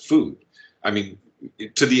food. I mean,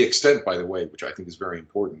 to the extent, by the way, which I think is very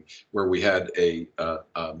important, where we had a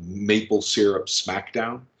maple syrup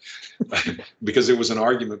smackdown because there was an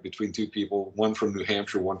argument between two people, one from New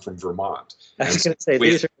Hampshire, one from Vermont. I was going to say,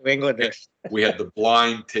 these are New Englanders. We had the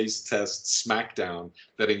blind taste test smackdown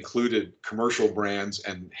that included commercial brands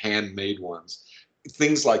and handmade ones.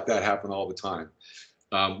 Things like that happen all the time.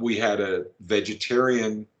 We had a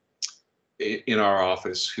vegetarian in our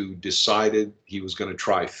office who decided he was going to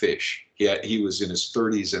try fish. He was in his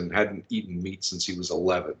 30s and hadn't eaten meat since he was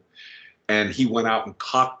 11. And he went out and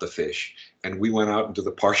caught the fish. And we went out into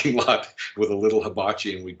the parking lot with a little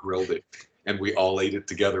hibachi and we grilled it. And we all ate it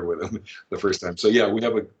together with him the first time. So we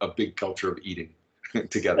have a big culture of eating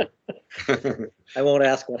together. I won't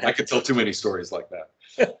ask what happened. I could tell too many stories like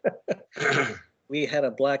that. We had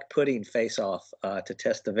a black pudding face-off to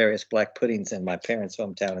test the various black puddings in my parents'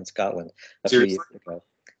 hometown in Scotland a few years ago.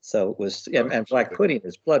 So it was, and black pudding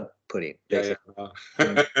is blood pudding. Yeah.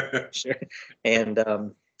 Sure. And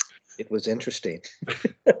it was interesting.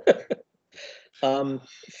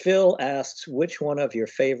 Phil asks, which one is your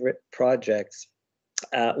favorite projects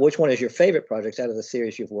out of the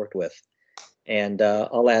series you've worked with? And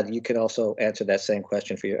I'll add, you can also answer that same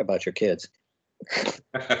question about your kids.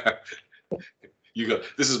 You go,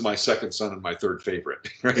 this is my second son and my third favorite.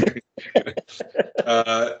 Right?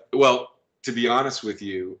 Well, to be honest with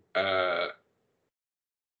you, I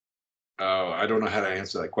don't know how to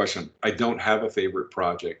answer that question. I don't have a favorite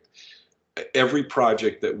project. Every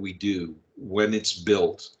project that we do, when it's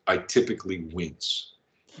built, I typically wince,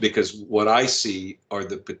 because what I see are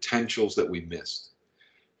the potentials that we missed.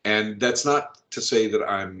 And that's not to say that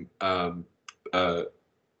I'm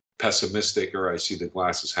pessimistic or I see the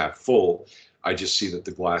glass is half full. I just see that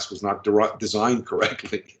the glass was not designed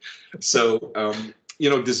correctly. So,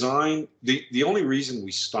 design, the only reason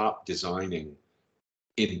we stopped designing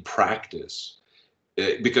in practice,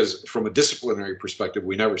 because from a disciplinary perspective,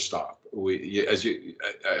 we never stop.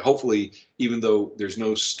 Hopefully, even though there's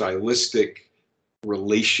no stylistic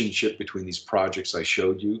relationship between these projects I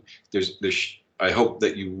showed you, I hope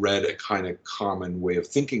that you read a kind of common way of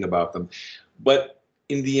thinking about them. But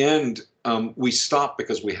in the end, we stop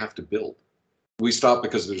because we have to build. We stop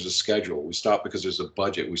because there's a schedule. We stop because there's a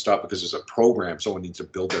budget. We stop because there's a program. Someone needs to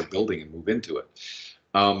build their building and move into it.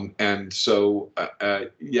 And so, I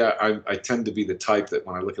tend to be the type that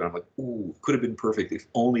when I look at it, I'm like, ooh, could have been perfect if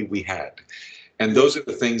only we had. And those are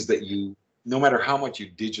the things that no matter how much you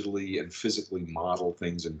digitally and physically model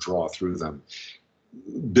things and draw through them,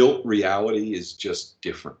 built reality is just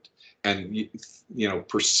different. And,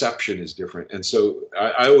 perception is different. And so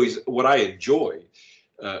what I enjoy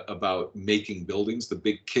about making buildings, the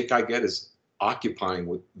big kick I get is occupying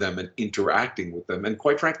with them and interacting with them and,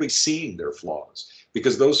 quite frankly, seeing their flaws,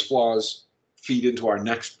 because those flaws feed into our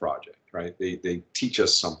next project, right? They teach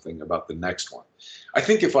us something about the next one. I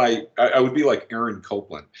think if I would be like Aaron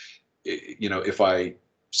Copland, if I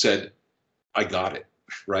said, I got it,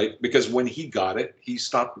 right? Because when he got it, he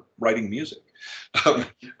stopped writing music.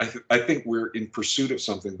 I think we're in pursuit of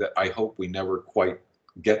something that I hope we never quite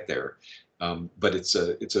get there. But it's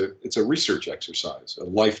a research exercise, a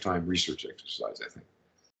lifetime research exercise, I think.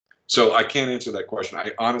 So I can't answer that question.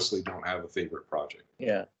 I honestly don't have a favorite project.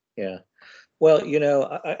 Yeah. Well,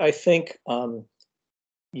 I think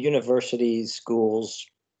universities, schools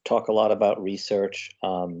talk a lot about research.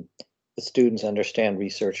 the students understand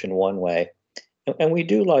research in one way. And we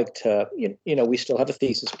do like to, we still have a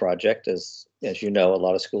thesis project, as you know, a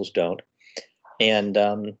lot of schools don't. And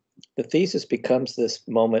the thesis becomes this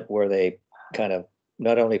moment where they kind of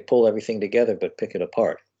not only pull everything together, but pick it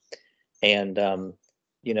apart. And,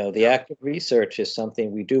 the active research is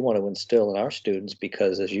something we do want to instill in our students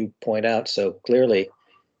because, as you point out so clearly,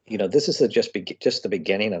 this is just the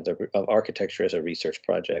beginning of architecture as a research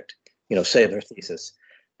project, say their thesis.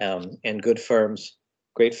 And good firms,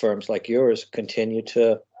 great firms like yours continue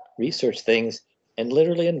to research things and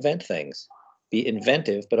literally invent things, be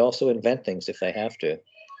inventive, but also invent things if they have to.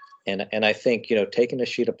 And I think, taking a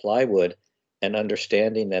sheet of plywood and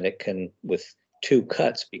understanding that it can, with two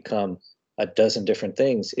cuts, become a dozen different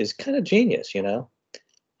things is kind of genius,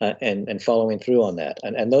 and following through on that.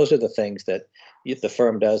 And those are the things that the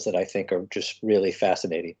firm does that I think are just really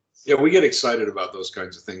fascinating. Yeah, we get excited about those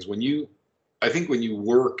kinds of things. I think when you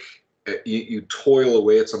work, you toil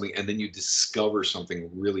away at something and then you discover something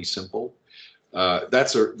really simple.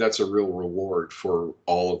 That's a real reward for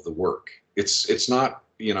all of the work. It's not,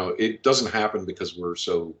 it doesn't happen because we're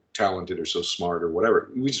so talented or so smart or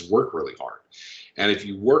whatever. We just work really hard. And if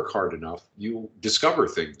you work hard enough, you discover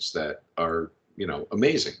things that are,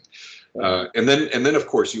 amazing. And then of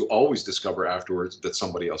course you always discover afterwards that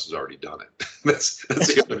somebody else has already done it. that's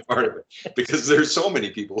the other part of it, because there's so many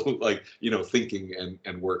people who thinking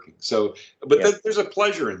and working. So, but Yeah. there's a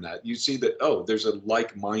pleasure in that. You see that, oh, there's a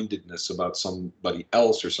like-mindedness about somebody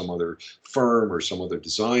else or some other firm or some other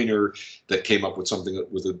designer that came up with something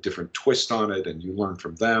with a different twist on it, and you learn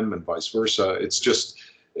from them and vice versa. It's just,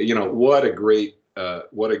 what a great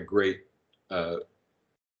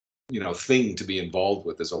thing to be involved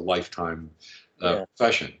with as a lifetime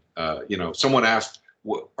profession. Someone asked,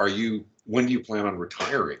 when do you plan on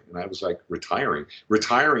retiring? And I was like,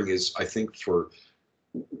 retiring is, I think, for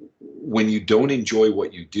when you don't enjoy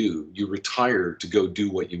what you do, you retire to go do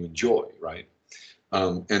what you enjoy, right?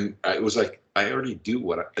 And I was like, I already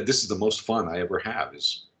do this is the most fun I ever have,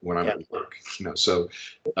 is when I'm at work, so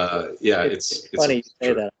it's funny you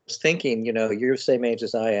say that. I was thinking, you're the same age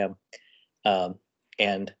as I am,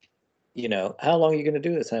 and how long are you going to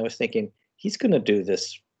do this? And I was thinking, he's going to do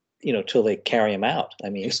this, till they carry him out. I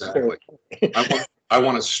mean, exactly. I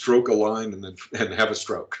want to stroke a line and have a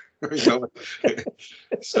stroke.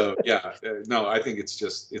 So no, I think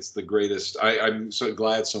it's the greatest. I'm so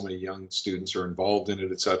glad so many young students are involved in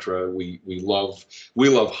it, etc. We love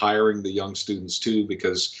hiring the young students too,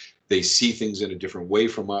 because they see things in a different way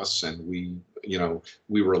from us, and we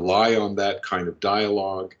rely on that kind of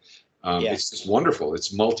dialogue. It's just wonderful.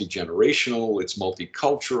 It's multi-generational, it's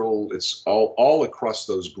multicultural, it's all across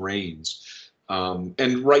those grains.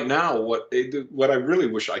 And right now, what I really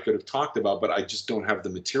wish I could have talked about, but I just don't have the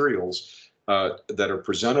materials that are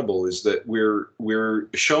presentable, is that we're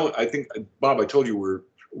showing. I think, Bob, I told you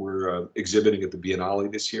we're exhibiting at the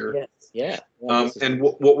Biennale this year. Yes, yeah. And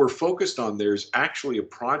what we're focused on there is actually a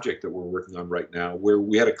project that we're working on right now, where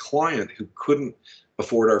we had a client who couldn't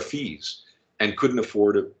afford our fees and couldn't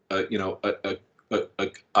afford a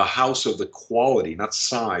house of the quality, not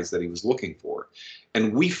size, that he was looking for.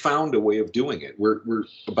 And we found a way of doing it. We're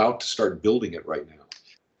about to start building it right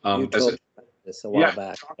now. You told me this a while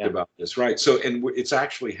back. Talked about this, right? So, and it's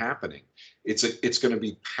actually happening. It's going to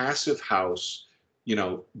be passive house,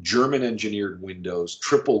 German engineered windows,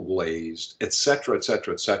 triple glazed, et cetera, et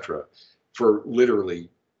cetera, et cetera, for literally,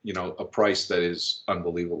 a price that is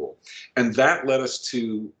unbelievable. And that led us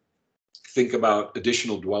to think about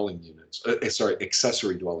additional dwelling units,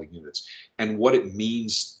 accessory dwelling units, and what it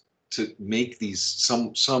means to make these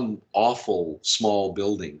some awful small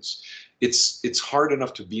buildings. It's hard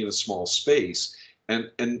enough to be in a small space, and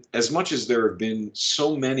as much as there have been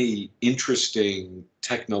so many interesting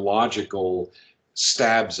technological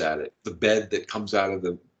stabs at it, the bed that comes out of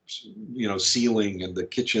the ceiling, and the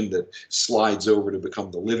kitchen that slides over to become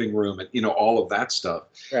the living room, and all of that stuff.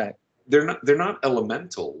 Right. They're not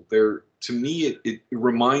elemental. To me, it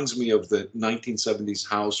reminds me of the 1970s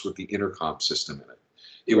house with the intercom system in it.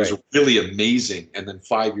 It was really amazing, and then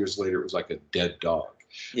 5 years later, it was like a dead dog.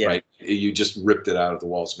 Yeah. Right? You just ripped it out of the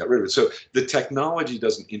walls and got rid of it. So the technology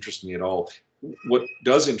doesn't interest me at all. What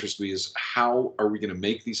does interest me is, how are we going to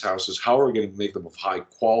make these houses? How are we going to make them of high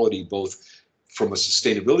quality, both from a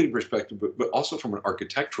sustainability perspective, but also from an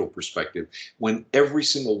architectural perspective, when every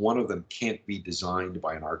single one of them can't be designed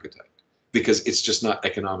by an architect, because it's just not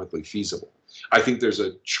economically feasible. I think there's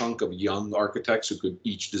a chunk of young architects who could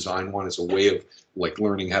each design one as a way of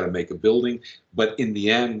learning how to make a building. But in the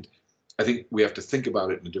end, I think we have to think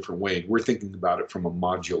about it in a different way. We're thinking about it from a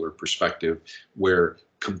modular perspective, where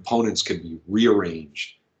components can be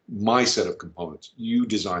rearranged, my set of components. You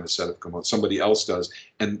design a set of components, somebody else does,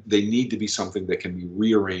 and they need to be something that can be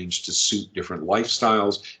rearranged to suit different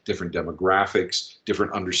lifestyles, different demographics,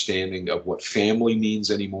 different understanding of what family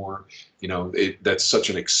means anymore. You know, that's such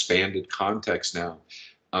an expanded context now,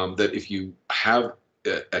 that if you have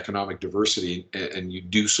economic diversity and you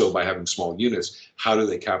do so by having small units, how do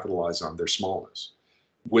they capitalize on their smallness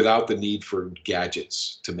without the need for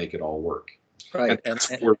gadgets to make it all work? Right. And that's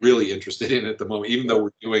what we're really interested in at the moment, even though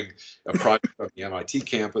we're doing a project on the MIT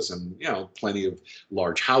campus and, you know, plenty of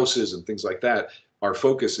large houses and things like that. Our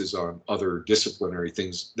focus is on other disciplinary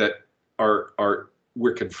things that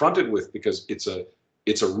we're confronted with because it's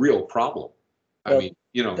a real problem. I mean,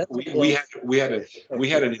 you know, we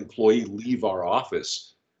had an employee leave our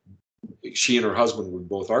office. She and her husband were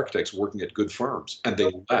both architects working at good firms, and they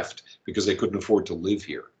left because they couldn't afford to live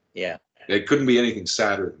here. Yeah. It couldn't be anything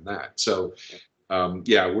sadder than that. So,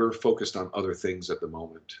 yeah, we're focused on other things at the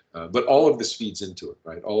moment. But all of this feeds into it,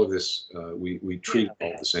 right? All of this, we treat it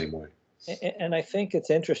all the same way. And I think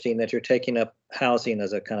it's interesting that you're taking up housing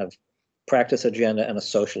as a kind of practice agenda and a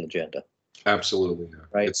social agenda. Absolutely. Yeah.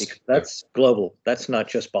 Right? Because that's global. That's not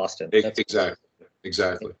just Boston. That's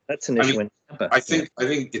exactly. That's an issue in Tampa. I think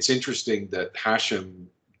it's interesting that Hashem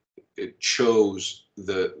chose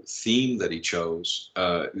the theme that he chose,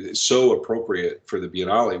 so appropriate for the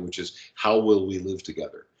Biennale, which is how will we live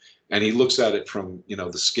together? And he looks at it from, you know,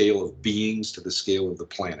 the scale of beings to the scale of the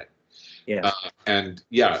planet. Yeah. And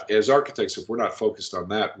yeah, as architects, if we're not focused on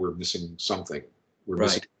that, we're missing something. We're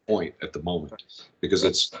missing a point at the moment because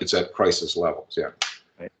it's at crisis levels. Yeah.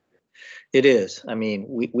 Right. It is. I mean,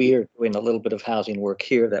 we are doing a little bit of housing work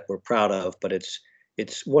here that we're proud of, but it's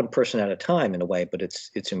one person at a time in a way, but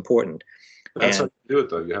it's important. That's how you do it,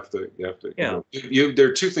 though. You have to. Yeah. There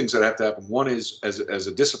are two things that have to happen. One is, as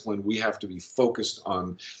a discipline, we have to be focused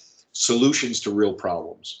on solutions to real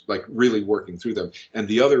problems, like really working through them. And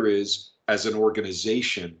the other is, as an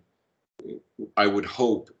organization, I would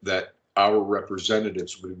hope that our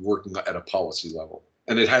representatives would be working at a policy level,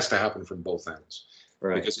 and it has to happen from both ends.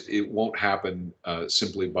 Right. Because it won't happen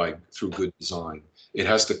simply through good design. It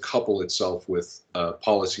has to couple itself with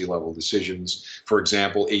policy level decisions. For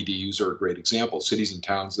example, ADUs are a great example. Cities and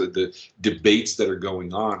towns, the debates that are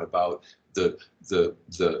going on about the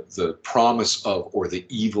promise of or the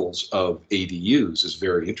evils of ADUs is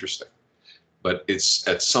very interesting. But it's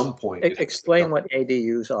at some point. Explain what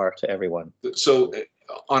ADUs are to everyone. So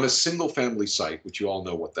on a single family site, which you all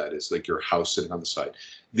know what that is, like your house sitting on the site,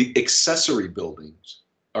 the accessory buildings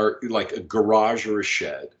are like a garage or a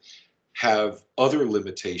shed, have other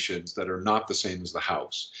limitations that are not the same as the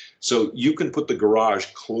house. So you can put the garage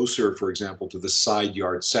closer, for example, to the side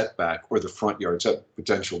yard setback or the front yard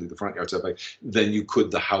potentially the front yard setback than you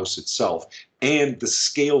could the house itself. And the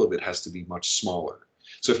scale of it has to be much smaller.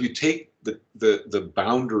 So if you take the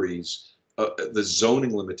boundaries, the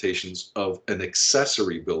zoning limitations of an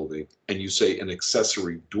accessory building and you say an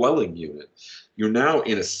accessory dwelling unit, you're now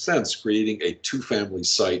in a sense creating a two-family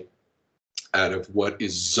site out of what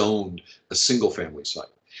is zoned a single family site.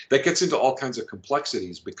 That gets into all kinds of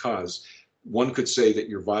complexities because one could say that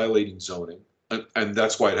you're violating zoning, and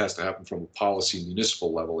that's why it has to happen from a policy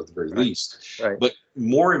municipal level at the very least. Right. But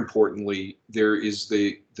more importantly, there is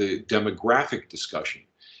the demographic discussion.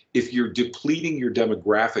 If you're depleting your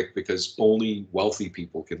demographic because only wealthy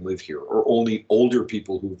people can live here or only older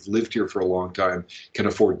people who've lived here for a long time can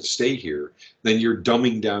afford to stay here, then you're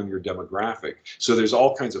dumbing down your demographic. So there's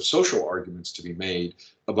all kinds of social arguments to be made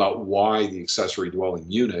about why the accessory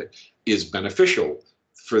dwelling unit is beneficial.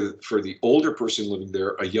 For the older person living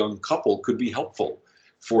there, a young couple could be helpful.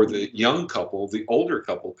 For the young couple, the older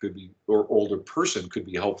couple could be, or older person could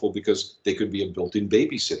be helpful because they could be a built-in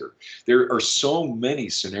babysitter. There are so many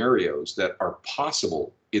scenarios that are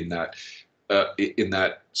possible in that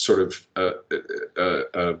sort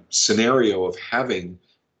of scenario of having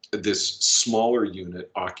this smaller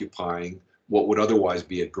unit occupying what would otherwise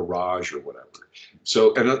be a garage or whatever.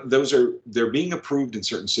 So, and they're being approved in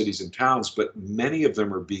certain cities and towns, but many of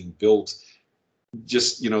them are being built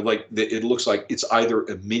just, like it looks like it's either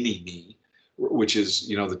a mini-me, which is,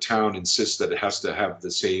 the town insists that it has to have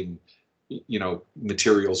the same,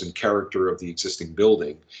 materials and character of the existing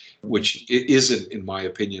building, which it isn't, in my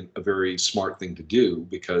opinion, a very smart thing to do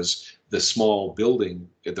because the small building,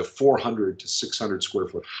 the 400 to 600 square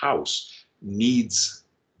foot house needs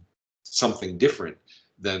something different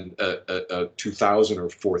than a 2,000 or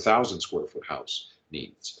 4,000 square foot house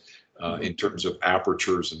needs. In terms of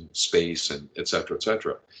apertures and space and et cetera,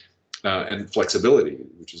 and flexibility,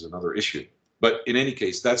 which is another issue. But in any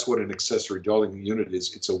case, that's what an accessory dwelling unit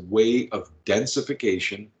is. It's a way of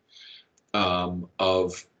densification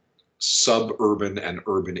of suburban and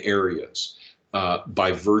urban areas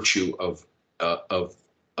by virtue of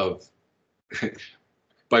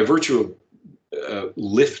by virtue of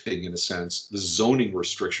lifting, in a sense, the zoning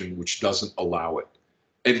restriction, which doesn't allow it.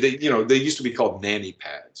 And they used to be called nanny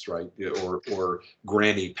pads, right? Or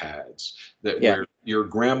granny pads, that where your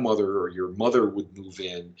grandmother or your mother would move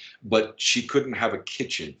in, but she couldn't have a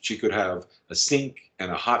kitchen. She could have a sink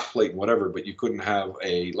and a hot plate and whatever, but you couldn't have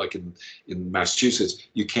like in Massachusetts,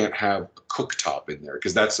 you can't have a cooktop in there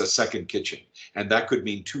because that's a second kitchen. And that could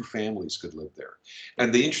mean 2 families could live there.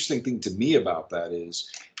 And the interesting thing to me about that is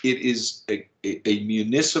it is a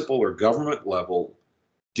municipal or government level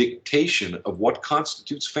dictation of what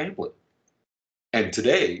constitutes family. And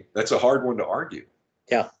today, that's a hard one to argue.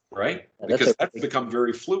 Yeah. Right? Because that's become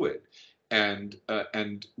very fluid. And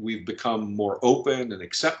we've become more open and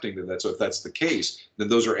accepting of that. So if that's the case, then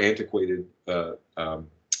those are antiquated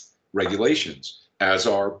regulations, as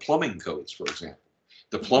are plumbing codes, for example.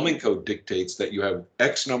 The plumbing code dictates that you have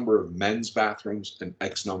X number of men's bathrooms and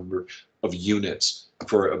X number of units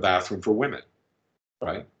for a bathroom for women,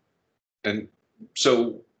 right? And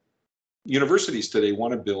so universities today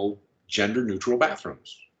want to build gender neutral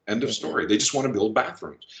bathrooms. End of story. They just want to build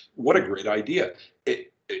bathrooms. What a great idea.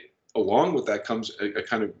 Along with that comes a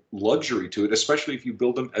kind of luxury to it, especially if you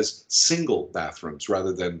build them as single bathrooms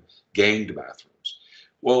rather than ganged bathrooms.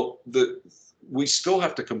 Well, we still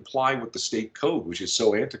have to comply with the state code, which is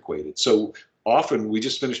so antiquated. So often we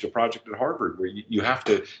just finished a project at Harvard where you have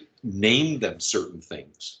to name them certain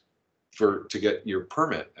things to get your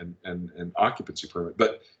permit and occupancy permit,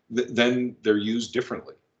 but then they're used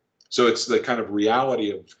differently. So it's the kind of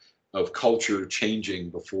reality of culture changing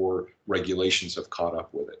before regulations have caught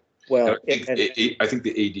up with it. Well, I think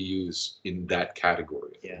the ADU is in that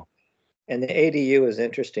category. Yeah. And the ADU is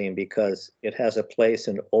interesting because it has a place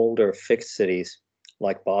in older fixed cities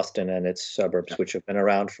like Boston and its suburbs, which have been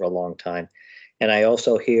around for a long time. And I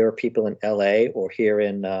also hear people in LA or here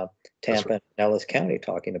in Tampa and Ellis County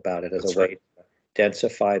talking about it as a way to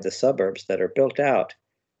densify the suburbs that are built out,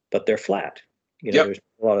 but they're flat. There's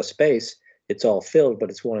a lot of space. It's all filled, but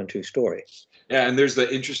it's 1 and 2 story. Yeah, and there's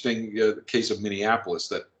the interesting case of Minneapolis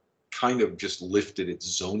that kind of just lifted its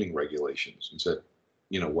zoning regulations and said,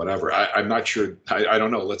 whatever. I'm not sure. I don't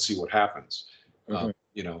know. Let's see what happens.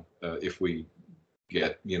 If we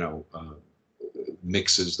get,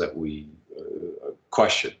 mixes that we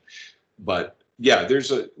question. But yeah,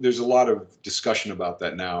 there's a lot of discussion about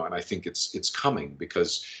that now, and I think it's coming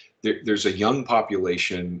because there's a young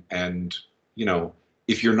population, and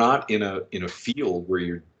if you're not in a field where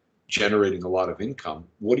you're generating a lot of income,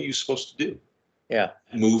 what are you supposed to do? Yeah,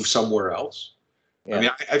 move somewhere else. Yeah. I mean,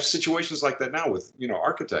 I have situations like that now with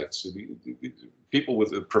architects, people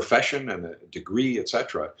with a profession and a degree,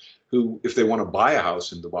 etc., who, if they want to buy a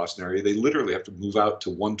house in the Boston area, they literally have to move out to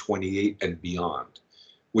 128 and beyond,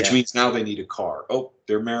 which means now they need a car. Oh,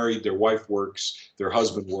 they're married, their wife works, their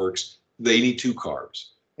husband works, they need 2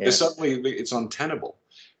 cars. Because suddenly it's untenable.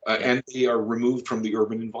 And they are removed from the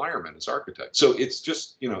urban environment as architects. So it's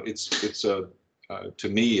just, it's a to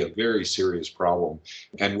me, a very serious problem.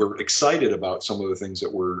 And we're excited about some of the things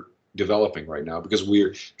that we're developing right now because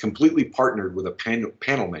we're completely partnered with a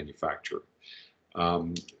panel manufacturer.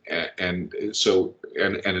 And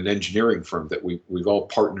an engineering firm that we've all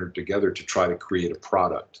partnered together to try to create a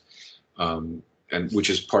product, and which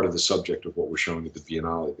is part of the subject of what we're showing at the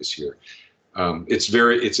Biennale this year.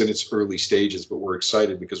 It's in its early stages, but we're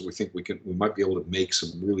excited because we think we might be able to make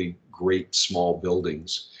some really great small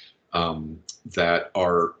buildings that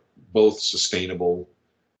are both sustainable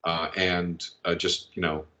and just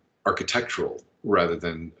architectural rather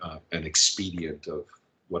than an expedient of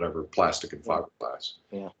whatever plastic and fiberglass.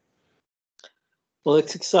 Yeah. Well,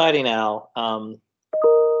 it's exciting, Al.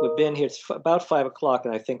 We've been here, it's about 5 o'clock,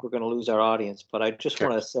 and I think we're going to lose our audience, but I just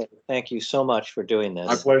want to say thank you so much for doing this.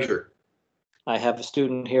 My pleasure. I have a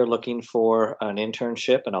student here looking for an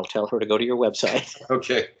internship, and I'll tell her to go to your website.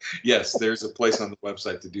 Okay. Yes, there's a place on the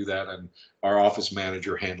website to do that, and our office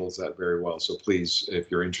manager handles that very well. So please,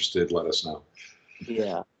 if you're interested, let us know.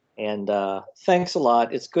 Yeah. And thanks a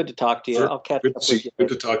lot. It's good to talk to you. I'll catch up with you. Good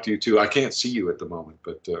to talk to you too. I can't see you at the moment,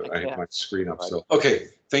 but I have my screen up. So, okay.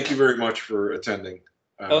 Thank you very much for attending.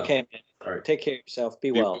 Okay, man. All right. Take care of yourself.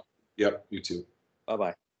 Be well. Yep. You too.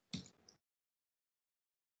 Bye-bye.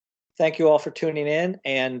 Thank you all for tuning in.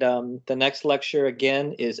 And the next lecture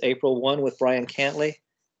again is April 1 with Brian Cantley.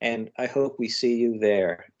 And I hope we see you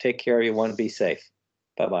there. Take care, everyone. Be safe.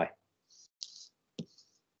 Bye-bye.